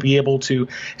even going to be able to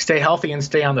stay healthy and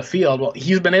stay on the field? Well,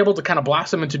 he's been able to kind of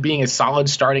blossom into being a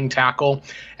solid starting tackle.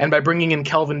 And by bringing in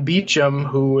Kelvin Beachum,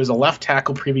 who was a left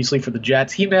tackle previously for the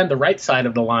Jets, he ran the right side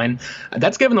of the line.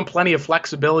 That's given them plenty of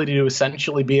flexibility to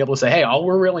essentially be able to say, hey, all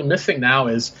we're really missing now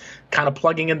is kind of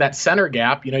plugging in that center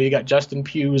gap. You got Justin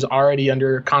Pugh already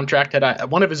under contract at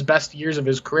one of his best years of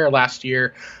his career last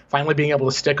year, finally being able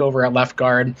to stick over at left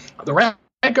guard. The right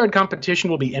guard competition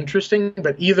will be interesting,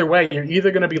 but either way, you're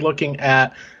either going to be looking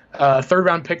at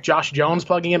third-round pick Josh Jones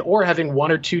plugging in, or having one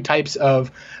or two types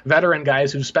of veteran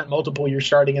guys who've spent multiple years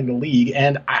starting in the league.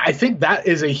 And I think that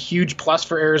is a huge plus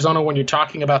for Arizona when you're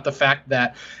talking about the fact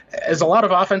that, as a lot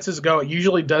of offenses go, it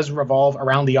usually does revolve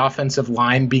around the offensive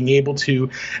line being able to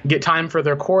get time for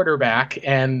their quarterback.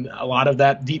 And a lot of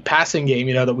that deep passing game,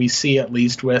 that we see at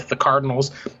least with the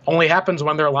Cardinals, only happens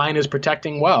when their line is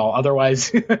protecting well.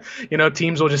 Otherwise,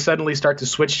 teams will just suddenly start to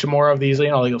switch to more of these,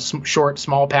 short,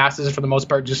 small passes for the most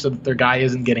part, just so that their guy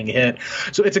isn't getting hit.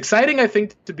 So it's exciting, I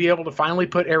think, to be able to finally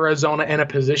put Arizona in a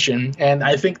position. And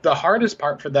I think the hardest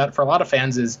part for that, for a lot of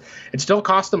fans, is it still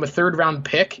cost them a third-round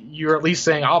pick. You're at least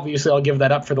saying, obviously, I'll give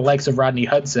that up for the likes of Rodney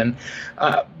Hudson.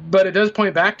 But it does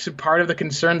point back to part of the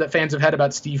concern that fans have had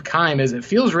about Steve Keim, is it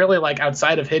feels really like,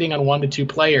 outside of hitting on 1 to 2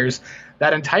 players,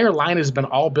 that entire line has been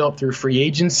all built through free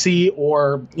agency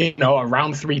or, a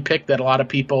round 3 pick that a lot of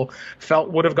people felt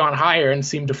would have gone higher and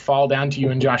seemed to fall down to you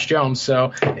and Josh Jones.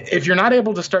 So if you're not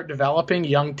able to start developing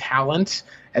young talent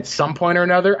at some point or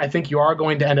another, I think you are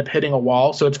going to end up hitting a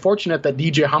wall. So it's fortunate that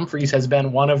DJ Humphries has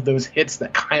been one of those hits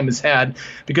that Keim has had,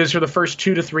 because for the first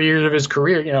 2 to 3 years of his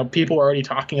career, people are already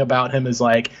talking about him as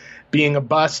being a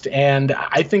bust. And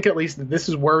I think at least this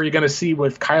is where you're going to see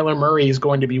with Kyler Murray is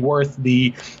going to be worth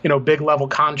the, big level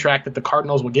contract that the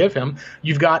Cardinals will give him.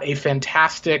 You've got a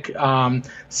fantastic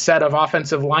set of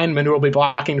offensive linemen who will be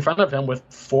blocking in front of him, with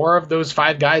 4 of those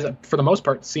 5 guys, for the most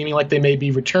part, seeming like they may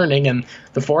be returning, and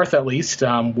the 4th at least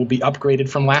will be upgraded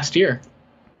from last year.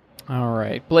 All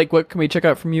right. Blake, what can we check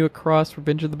out from you across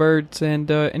Revenge of the Birds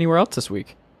and anywhere else this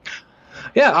week?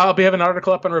 Yeah, I'll be having an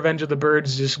article up on Revenge of the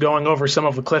Birds, just going over some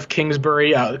of the Cliff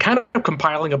Kingsbury, kind of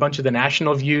compiling a bunch of the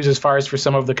national views as far as for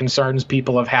some of the concerns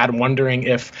people have had, wondering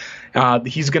if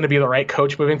he's going to be the right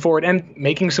coach moving forward, and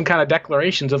making some kind of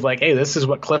declarations of hey, this is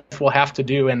what Cliff will have to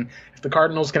do, and if the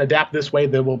Cardinals can adapt this way,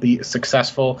 they will be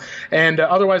successful. And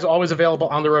otherwise, always available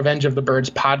on the Revenge of the Birds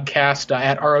podcast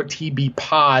at ROTB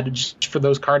Pod, just for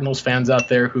those Cardinals fans out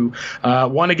there who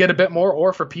want to get a bit more,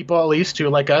 or for people at least who,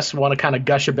 like us, want to kind of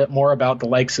gush a bit more about the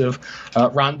likes of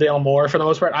Rondale Moore. For the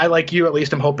most part, I, like you, at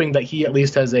least, I'm hoping that he at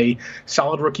least has a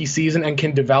solid rookie season and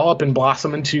can develop and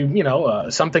blossom into,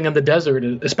 something in the desert,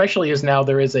 especially as now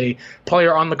there is a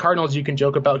player on the Cardinals you can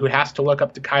joke about who has to look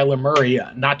up to Kyler Murray,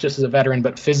 not just as a veteran,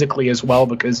 but physically as well,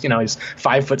 because, he's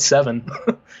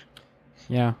 5'7".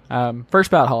 Yeah. First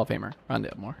ballot Hall of Famer,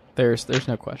 Rondale Moore. There's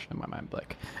no question in my mind,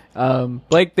 Blake.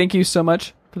 Blake, thank you so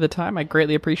much for the time. I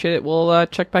greatly appreciate it. We'll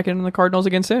check back in on the Cardinals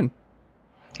again soon.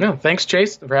 No, thanks,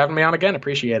 Chase, for having me on again.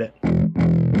 Appreciate it.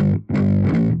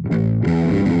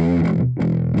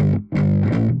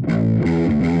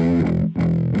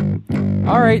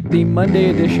 All right, the Monday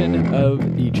edition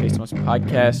of the Chase Thomas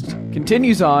podcast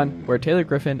continues on, where Taylor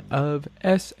Griffin of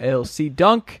SLC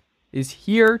Dunk is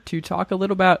here to talk a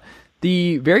little about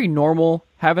the very normal,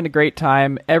 having a great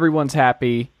time, everyone's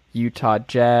happy Utah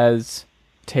Jazz.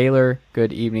 Taylor,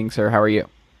 good evening, sir. How are you?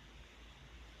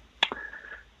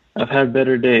 I've had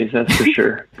better days, that's for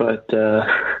sure. But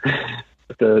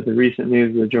the recent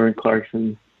news of Jordan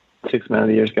Clarkson 6 Man of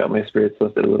the Year's got my spirits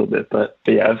lifted a little bit. But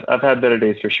yeah, I've had better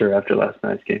days for sure after last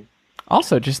night's game.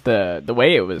 Also, just the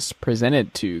way it was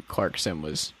presented to Clarkson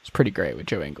was pretty great with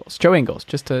Joe Ingles. Joe Ingles,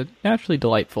 just a naturally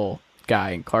delightful guy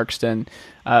in Clarkston.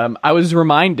 I was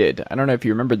reminded, I don't know if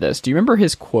you remember this, do you remember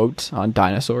his quote on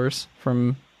dinosaurs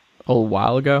from a little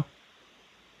while ago?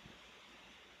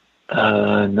 No,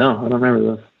 I don't remember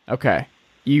those. Okay.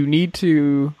 You need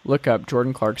to look up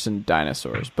Jordan Clarkson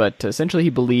dinosaurs, but essentially he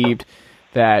believed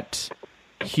that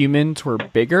humans were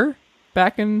bigger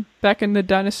back in the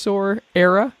dinosaur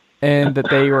era, and that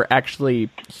they were actually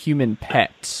human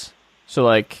pets. So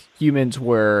like humans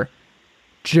were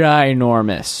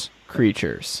ginormous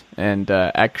creatures and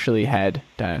actually had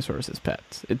dinosaurs as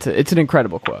pets. It's an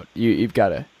incredible quote. You've got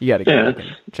to go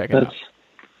check it out.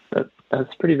 That's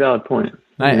a pretty valid point.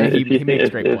 He makes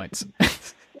great points.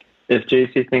 If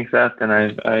JC thinks that, then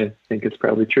I think it's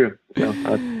probably true. So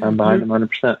I'm behind him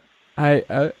 100%.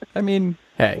 I mean,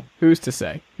 hey, who's to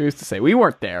say? We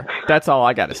weren't there. That's all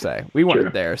I got to say. We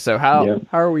weren't there. So how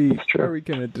are we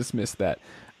going to dismiss that?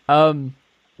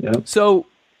 So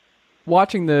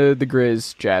watching the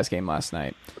Grizz Jazz game last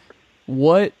night,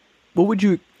 how would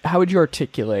you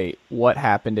articulate what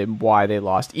happened and why they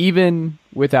lost, even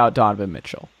without Donovan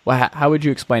Mitchell? How would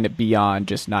you explain it beyond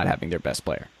just not having their best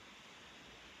player?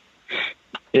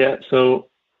 Yeah, so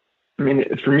I mean,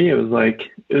 for me, it was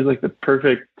like the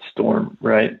perfect storm,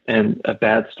 right? And a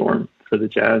bad storm for the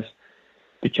Jazz,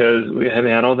 because we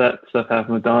had all that stuff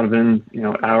happen with Donovan,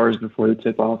 hours before the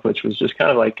tip off, which was just kind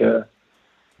of like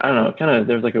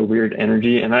there's like a weird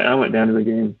energy. And I went down to the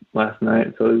game last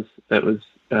night, so it was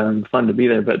fun to be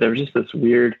there. But there was just this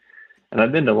weird, and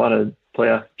I've been to a lot of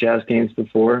playoff Jazz games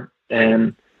before,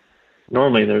 and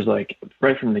normally there's like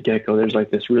right from the get-go, there's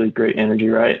like this really great energy,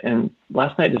 right? And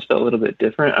last night just felt a little bit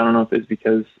different. I don't know if it's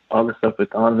because all the stuff with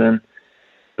Donovan,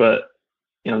 but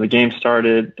the game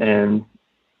started and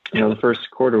the first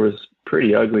quarter was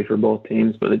pretty ugly for both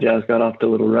teams, but the Jazz got off to a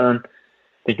little run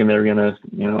thinking they were going to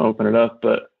open it up.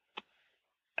 But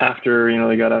after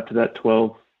they got out to that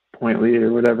 12-point lead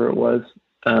or whatever it was,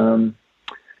 there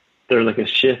was like a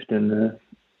shift in the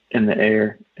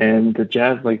air, and the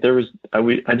Jazz,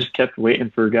 I just kept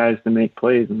waiting for guys to make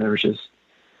plays, and there was just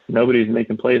nobody's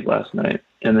making plays last night.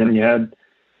 And then you had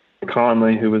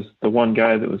Conley, who was the one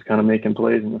guy that was kind of making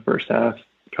plays in the first half.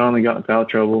 Conley got in foul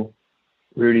trouble.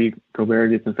 Rudy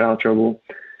Gobert gets in foul trouble,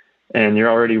 and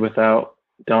you're already without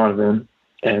Donovan.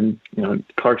 And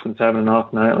Clarkson's having an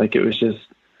off night. Like, it was just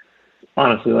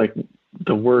honestly like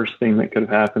the worst thing that could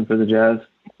have happened for the Jazz.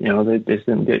 They just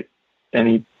didn't get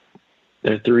any.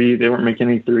 Their three, they weren't making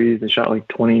any threes. They shot like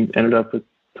 20, ended up with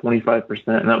 25%,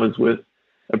 and that was with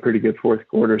a pretty good fourth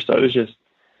quarter. So it was just,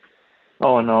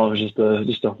 all in all, it was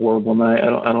just a horrible night.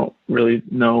 I don't really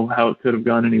know how it could have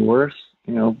gone any worse,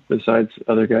 besides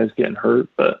other guys getting hurt,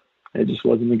 but it just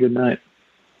wasn't a good night.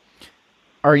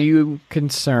 Are you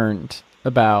concerned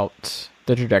about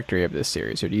the trajectory of this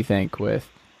series, or do you think with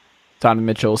Donovan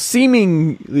Mitchell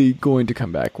seemingly going to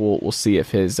come back, we'll see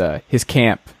if his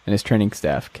camp and his training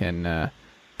staff can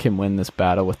win this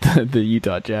battle with the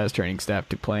Utah Jazz training staff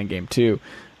to play in Game 2?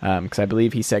 Because I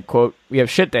believe he said, "quote We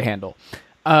have shit to handle."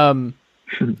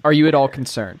 Are you at all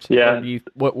concerned? Yeah.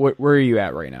 Where are you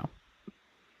at right now?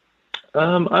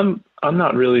 I'm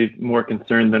not really more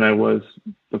concerned than I was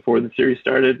before the series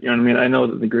started. You know what I mean? I know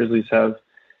that the Grizzlies have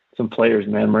some players,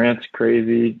 man. Morant's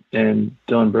crazy, and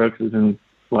Dillon Brooks has been.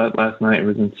 Last night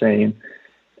was insane,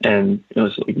 and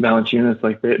it's like Valanciunas,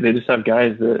 like they just have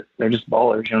guys that they're just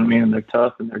ballers, you know what I mean? And they're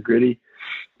tough and they're gritty,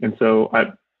 and so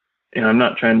I'm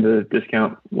not trying to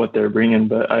discount what they're bringing,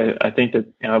 but I think that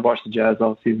I've watched the Jazz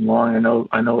all season long.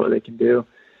 I know what they can do,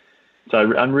 so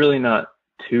I'm really not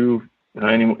too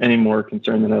any more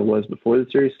concerned than I was before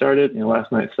the series started. Last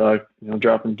night sucked,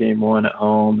 dropping Game 1 at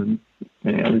home,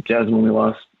 and the Jazz only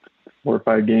lost 4 or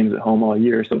 5 games at home all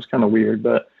year, so it's kind of weird,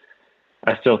 but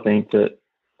I still think that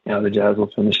the Jazz will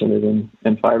finish it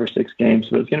in 5 or 6 games,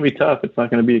 but it's going to be tough. It's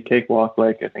not going to be a cakewalk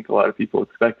like I think a lot of people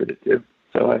expected it to.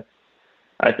 So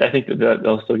I think that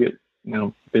they'll still get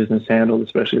business handled,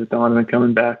 especially with Donovan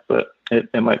coming back, but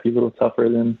it might be a little tougher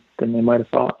than they might have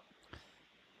thought.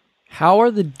 How are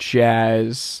the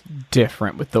Jazz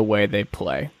different with the way they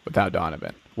play without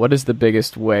Donovan? What is the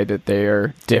biggest way that they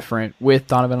are different with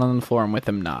Donovan on the floor and with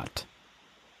him not?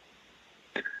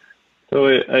 So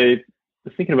I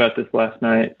was thinking about this last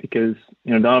night because,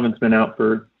 Donovan's been out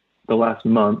for the last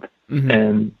month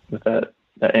and with that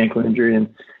ankle injury,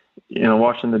 and,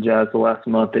 watching the Jazz the last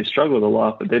month, they've struggled a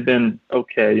lot, but they've been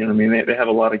okay. They have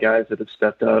a lot of guys that have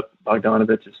stepped up.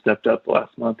 Bogdanovich has stepped up the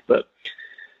last month, but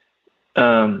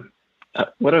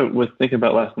what I was thinking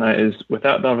about last night is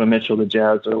without Donovan Mitchell, the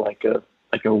Jazz are like a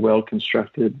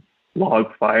well-constructed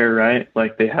log fire, right?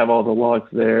 Like they have all the logs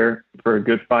there for a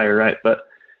good fire, right? But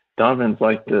Donovan's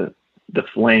like the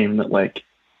flame that like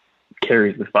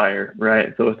carries the fire,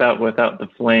 right? So without the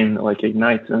flame that like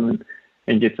ignites them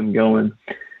and gets them going,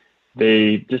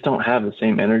 they just don't have the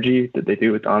same energy that they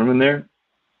do with Donovan there.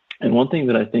 And one thing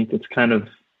that I think that's kind of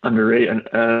underrated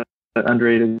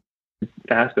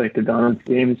aspect of Donovan's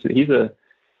game is that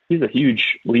he's a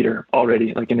huge leader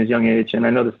already, like in his young age. And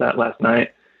I noticed that last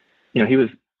night.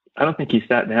 I don't think he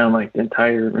sat down like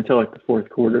until like the fourth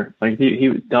quarter. Like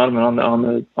Donovan on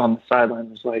the sideline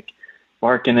was like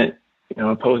barking at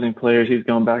opposing players. He was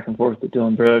going back and forth with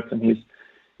Dylan Brooks, and he's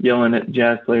yelling at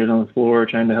Jazz players on the floor,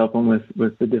 trying to help them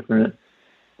with the different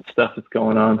stuff that's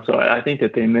going on. So I think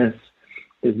that they miss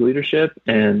his leadership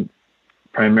and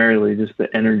primarily just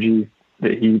the energy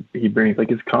that he brings. Like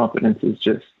his confidence is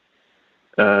just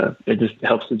it just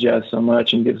helps the Jazz so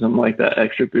much and gives them like that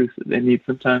extra boost that they need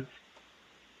sometimes.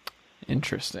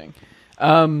 Interesting.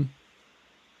 Are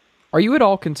you at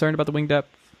all concerned about the wing depth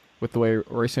with the way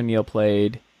Royce O'Neal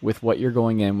played, with what you're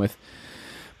going in with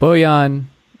Bojan,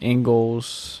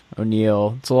 Ingles,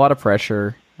 O'Neal? It's a lot of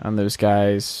pressure on those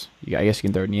guys. I guess you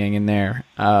can throw Niang in there.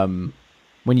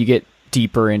 When you get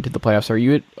deeper into the playoffs, are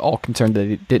you at all concerned that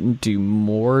it didn't do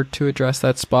more to address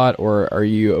that spot, or are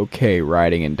you okay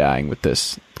riding and dying with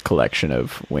this collection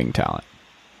of wing talent?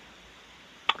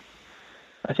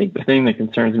 I think the thing that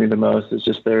concerns me the most is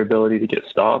just their ability to get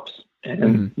stops.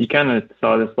 And you kind of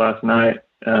saw this last night.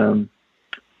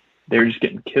 They were just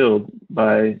getting killed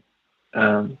by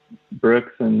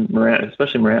Brooks and Morant,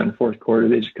 especially Morant in the fourth quarter.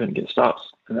 They just couldn't get stops,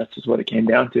 and that's just what it came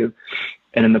down to.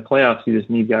 And in the playoffs, you just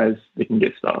need guys that can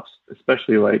get stops,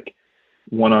 especially like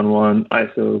one-on-one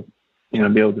ISO, be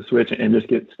able to switch and just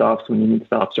get stops when you need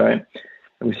stops, right?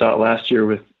 And we saw it last year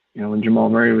with, when Jamal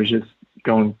Murray was just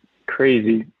going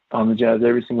crazy on the Jazz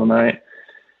every single night.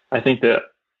 I think that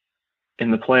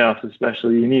in the playoffs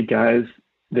especially, you need guys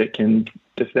that can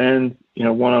defend,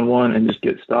 one-on-one and just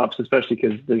get stops, especially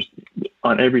because there's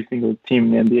on every single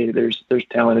team in the NBA, there's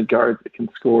talented guards that can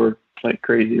score like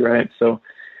crazy, right? So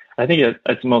I think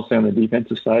it's mostly on the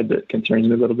defensive side that concerns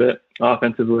me a little bit.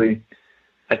 Offensively,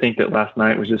 I think that last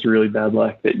night was just really bad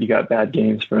luck that you got bad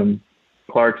games from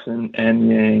Clarkson and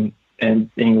Niang, and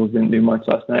Ingles didn't do much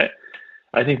last night.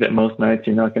 I think that most nights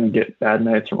you're not going to get bad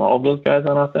nights from all of those guys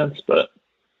on offense, but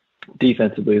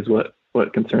defensively is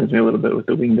what concerns me a little bit with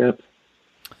the wing depth.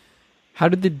 How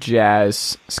did the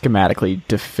Jazz schematically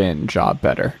defend Ja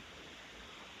better?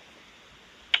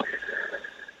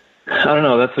 I don't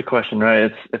know. That's the question,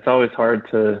 right? It's always hard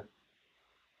to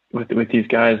with these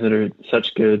guys that are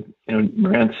such good.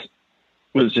 Morant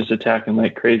was just attacking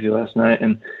like crazy last night,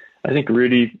 and I think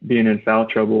Rudy being in foul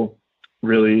trouble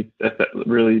really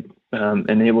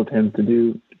enabled Morant to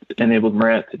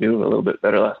do a little bit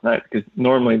better last night, because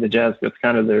normally the Jazz, that's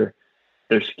kind of their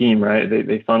scheme, right?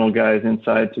 They funnel guys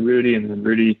inside to Rudy, and then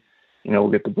Rudy, will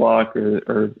get the block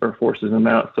or forces them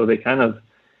out. So that's kind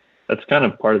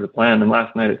of part of the plan. And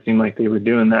last night it seemed like they were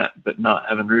doing that, but not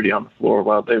having Rudy on the floor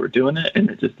while they were doing it, and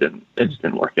it just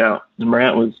didn't work out. And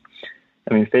Morant was,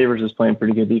 Favors was playing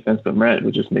pretty good defense, but Morant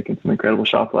was just making some incredible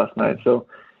shots last night. So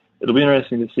it'll be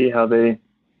interesting to see how they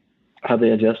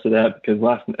adjust to that, because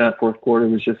that fourth quarter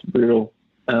was just brutal,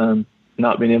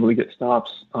 not being able to get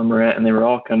stops on Morant, and they were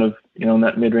all kind of in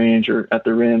that mid range or at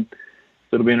the rim.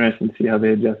 So it'll be interesting to see how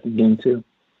they adjust in game two.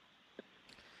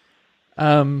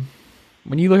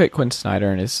 When you look at Quinn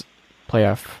Snyder and his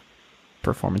playoff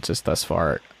performances thus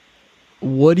far,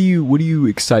 what are you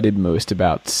excited most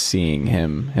about seeing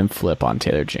him flip on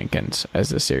Taylor Jenkins as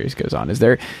the series goes on? Is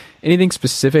there anything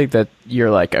specific that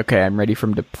you're like, okay, I'm ready for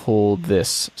him to pull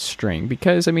this string?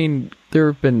 Because, there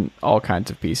have been all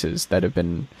kinds of pieces that have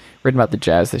been written about the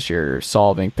Jazz this year,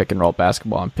 solving pick-and-roll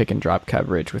basketball and pick-and-drop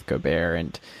coverage with Gobert,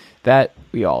 and that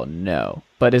we all know.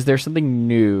 But is there something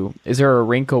new? Is there a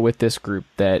wrinkle with this group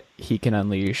that he can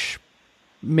unleash,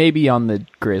 maybe on the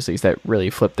Grizzlies, that really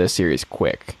flip this series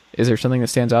quick? Is there something that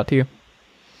stands out to you?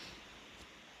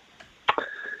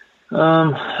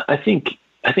 I think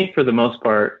for the most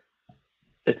part,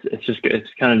 it's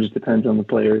kind of just depends on the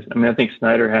players. I think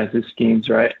Snyder has his schemes,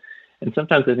 right? And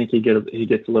sometimes I think he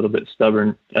gets a little bit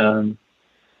stubborn,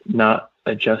 not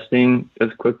adjusting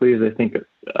as quickly as I think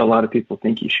a lot of people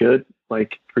think he should.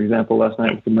 Like, for example, last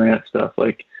night with the Morant stuff,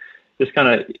 like just kind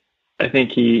of, I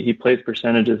think he plays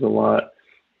percentages a lot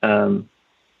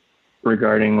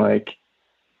regarding like,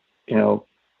 you know,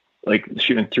 like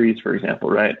shooting threes, for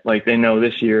example, right? Like they know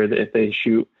this year that if they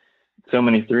shoot so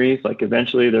many threes, like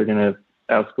eventually they're going to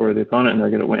outscore the opponent and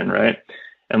they're going to win, right?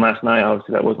 And last night,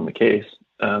 obviously that wasn't the case.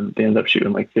 They ended up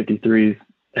shooting like 53s,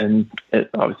 and it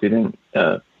obviously didn't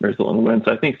result in the win.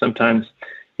 So I think sometimes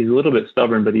he's a little bit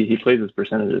stubborn, but he plays his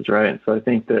percentages, right? And so I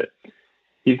think that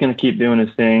he's going to keep doing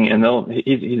his thing, and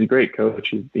he's a great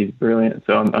coach. He's brilliant.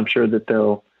 So I'm sure that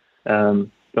they'll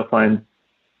find,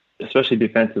 especially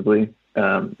defensively,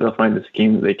 they'll find a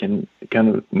scheme that they can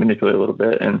kind of manipulate a little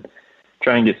bit and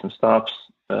try and get some stops,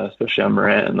 especially on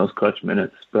Morant in those clutch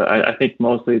minutes. But I think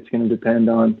mostly it's going to depend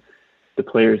on the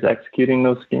players executing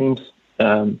those schemes,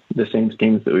 the same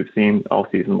schemes that we've seen all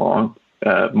season long,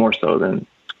 more so than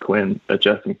Quinn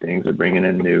adjusting things or bringing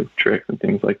in new tricks and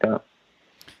things like that.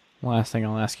 Last thing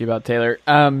I'll ask you about, Taylor.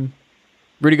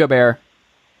 Rudy Gobert,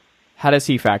 how does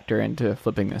he factor into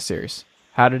flipping this series?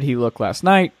 How did he look last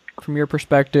night from your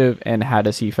perspective, and how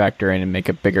does he factor in and make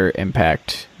a bigger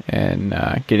impact in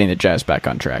getting the Jazz back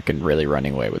on track and really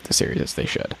running away with the series as they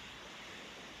should?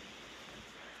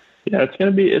 Yeah, it's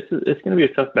gonna be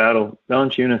a tough battle.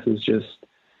 Valanciunas is just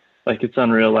like, it's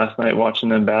unreal. Last night watching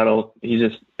them battle, he's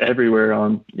just everywhere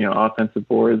on offensive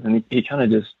boards, and he kind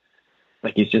of just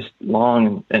like, he's just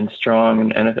long and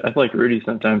strong, and I feel like Rudy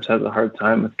sometimes has a hard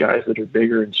time with guys that are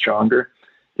bigger and stronger,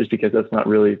 just because that's not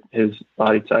really his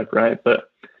body type, right? But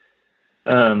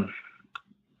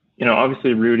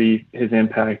obviously Rudy, his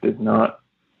impact is not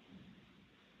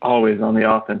always on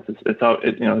the offense.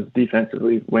 It's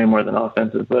defensively way more than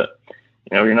offensive, but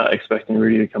you're not expecting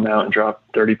Rudy to come out and drop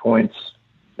 30 points.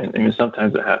 And I mean,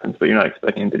 sometimes it happens, but you're not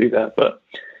expecting him to do that. But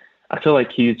I feel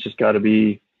like he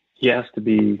has to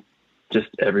be just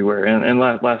everywhere. And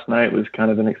last night was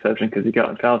kind of an exception because he got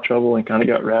in foul trouble and kind of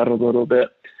got rattled a little bit.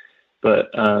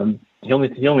 But he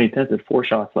only attempted 4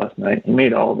 shots last night. He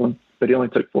made all of them, but he only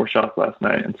took 4 shots last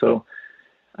night. And so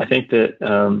I think that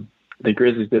the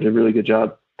Grizzlies did a really good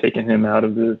job taking him out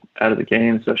of the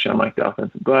game, especially on like the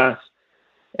offensive glass.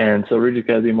 And so Rudy's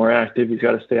got to be more active. He's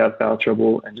got to stay out of foul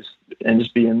trouble and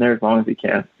just be in there as long as he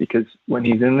can, because when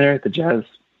he's in there, the Jazz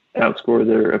outscore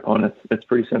their opponents. It's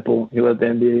pretty simple. He led the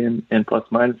NBA in plus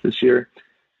minus this year.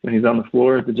 When he's on the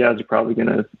floor, the Jazz are probably going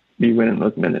to be winning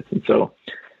those minutes. And so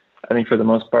I think for the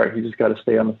most part, he just got to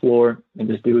stay on the floor and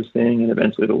just do his thing, and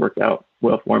eventually it'll work out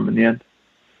well for him in the end.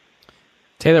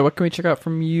 Taylor, what can we check out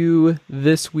from you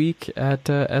this week at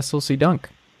SLC Dunk?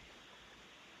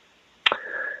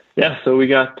 Yeah, so we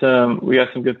got some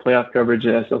good playoff coverage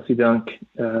at SLC Dunk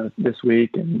this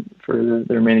week and for the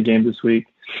remaining games this week.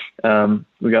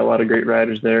 We got a lot of great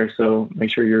writers there, so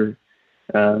make sure you're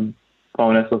following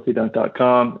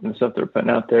slcdunk.com and the stuff that we're putting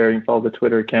out there. You can follow the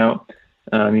Twitter account.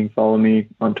 You can follow me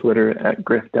on Twitter at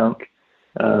GriffDunk.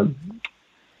 If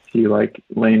you like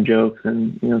lame jokes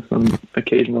and some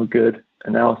occasional good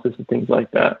analysis and things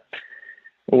like that,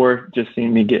 or just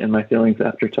seeing me get in my feelings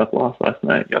after a tough loss last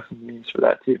night. Got some memes for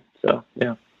that too. So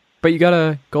yeah. But you got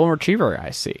a golden retriever, I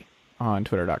see, on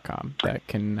Twitter.com that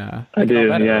can. I do.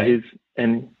 Better, yeah, right?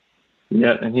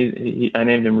 I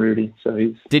named him Rudy. So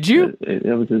he's. Did you? It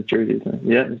was his jersey.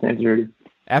 Yeah, his name's Rudy.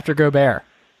 After Gobert.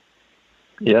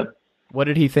 Yep. What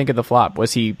did he think of the flop?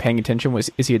 Was he paying attention?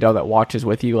 Is he a dog that watches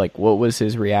with you? Like, what was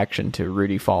his reaction to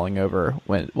Rudy falling over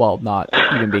while not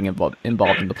even being involved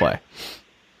in the play?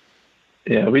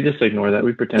 Yeah, we just ignore that.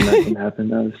 We pretend that didn't happen.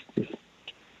 That was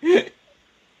just...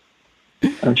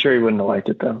 I'm sure he wouldn't have liked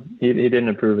it though. He didn't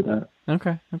approve of that.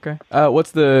 Okay. What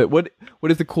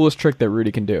is the coolest trick that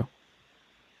Rudy can do?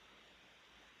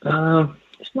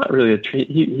 It's not really a trick.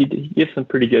 He gives some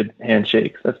pretty good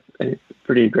handshakes. That's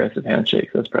pretty aggressive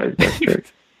handshakes. That's probably his best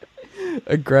trick.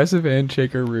 Aggressive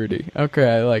handshaker Rudy. Okay,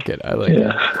 I like it.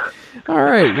 It. All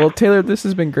right. Well, Taylor, this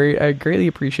has been great. I greatly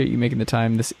appreciate you making the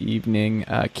time this evening.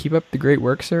 Keep up the great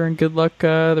work, sir, and good luck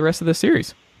the rest of the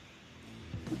series.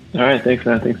 All right. Thanks,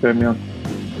 man. Thanks for having me on.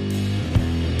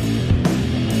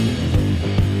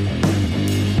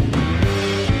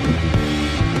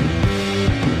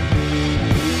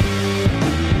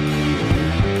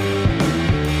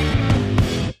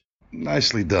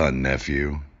 Nicely done,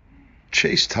 nephew.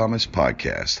 Chase Thomas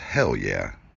Podcast. Hell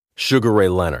yeah. Sugar Ray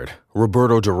Leonard,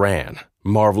 Roberto Duran,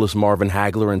 Marvelous Marvin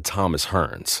Hagler, and Thomas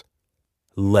Hearns.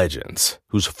 Legends,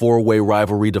 whose four-way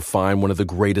rivalry defined one of the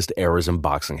greatest eras in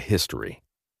boxing history.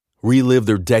 Relive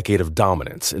their decade of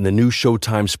dominance in the new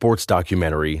Showtime sports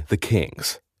documentary, The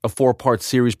Kings, a 4-part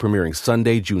series premiering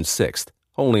Sunday, June 6th,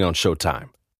 only on Showtime.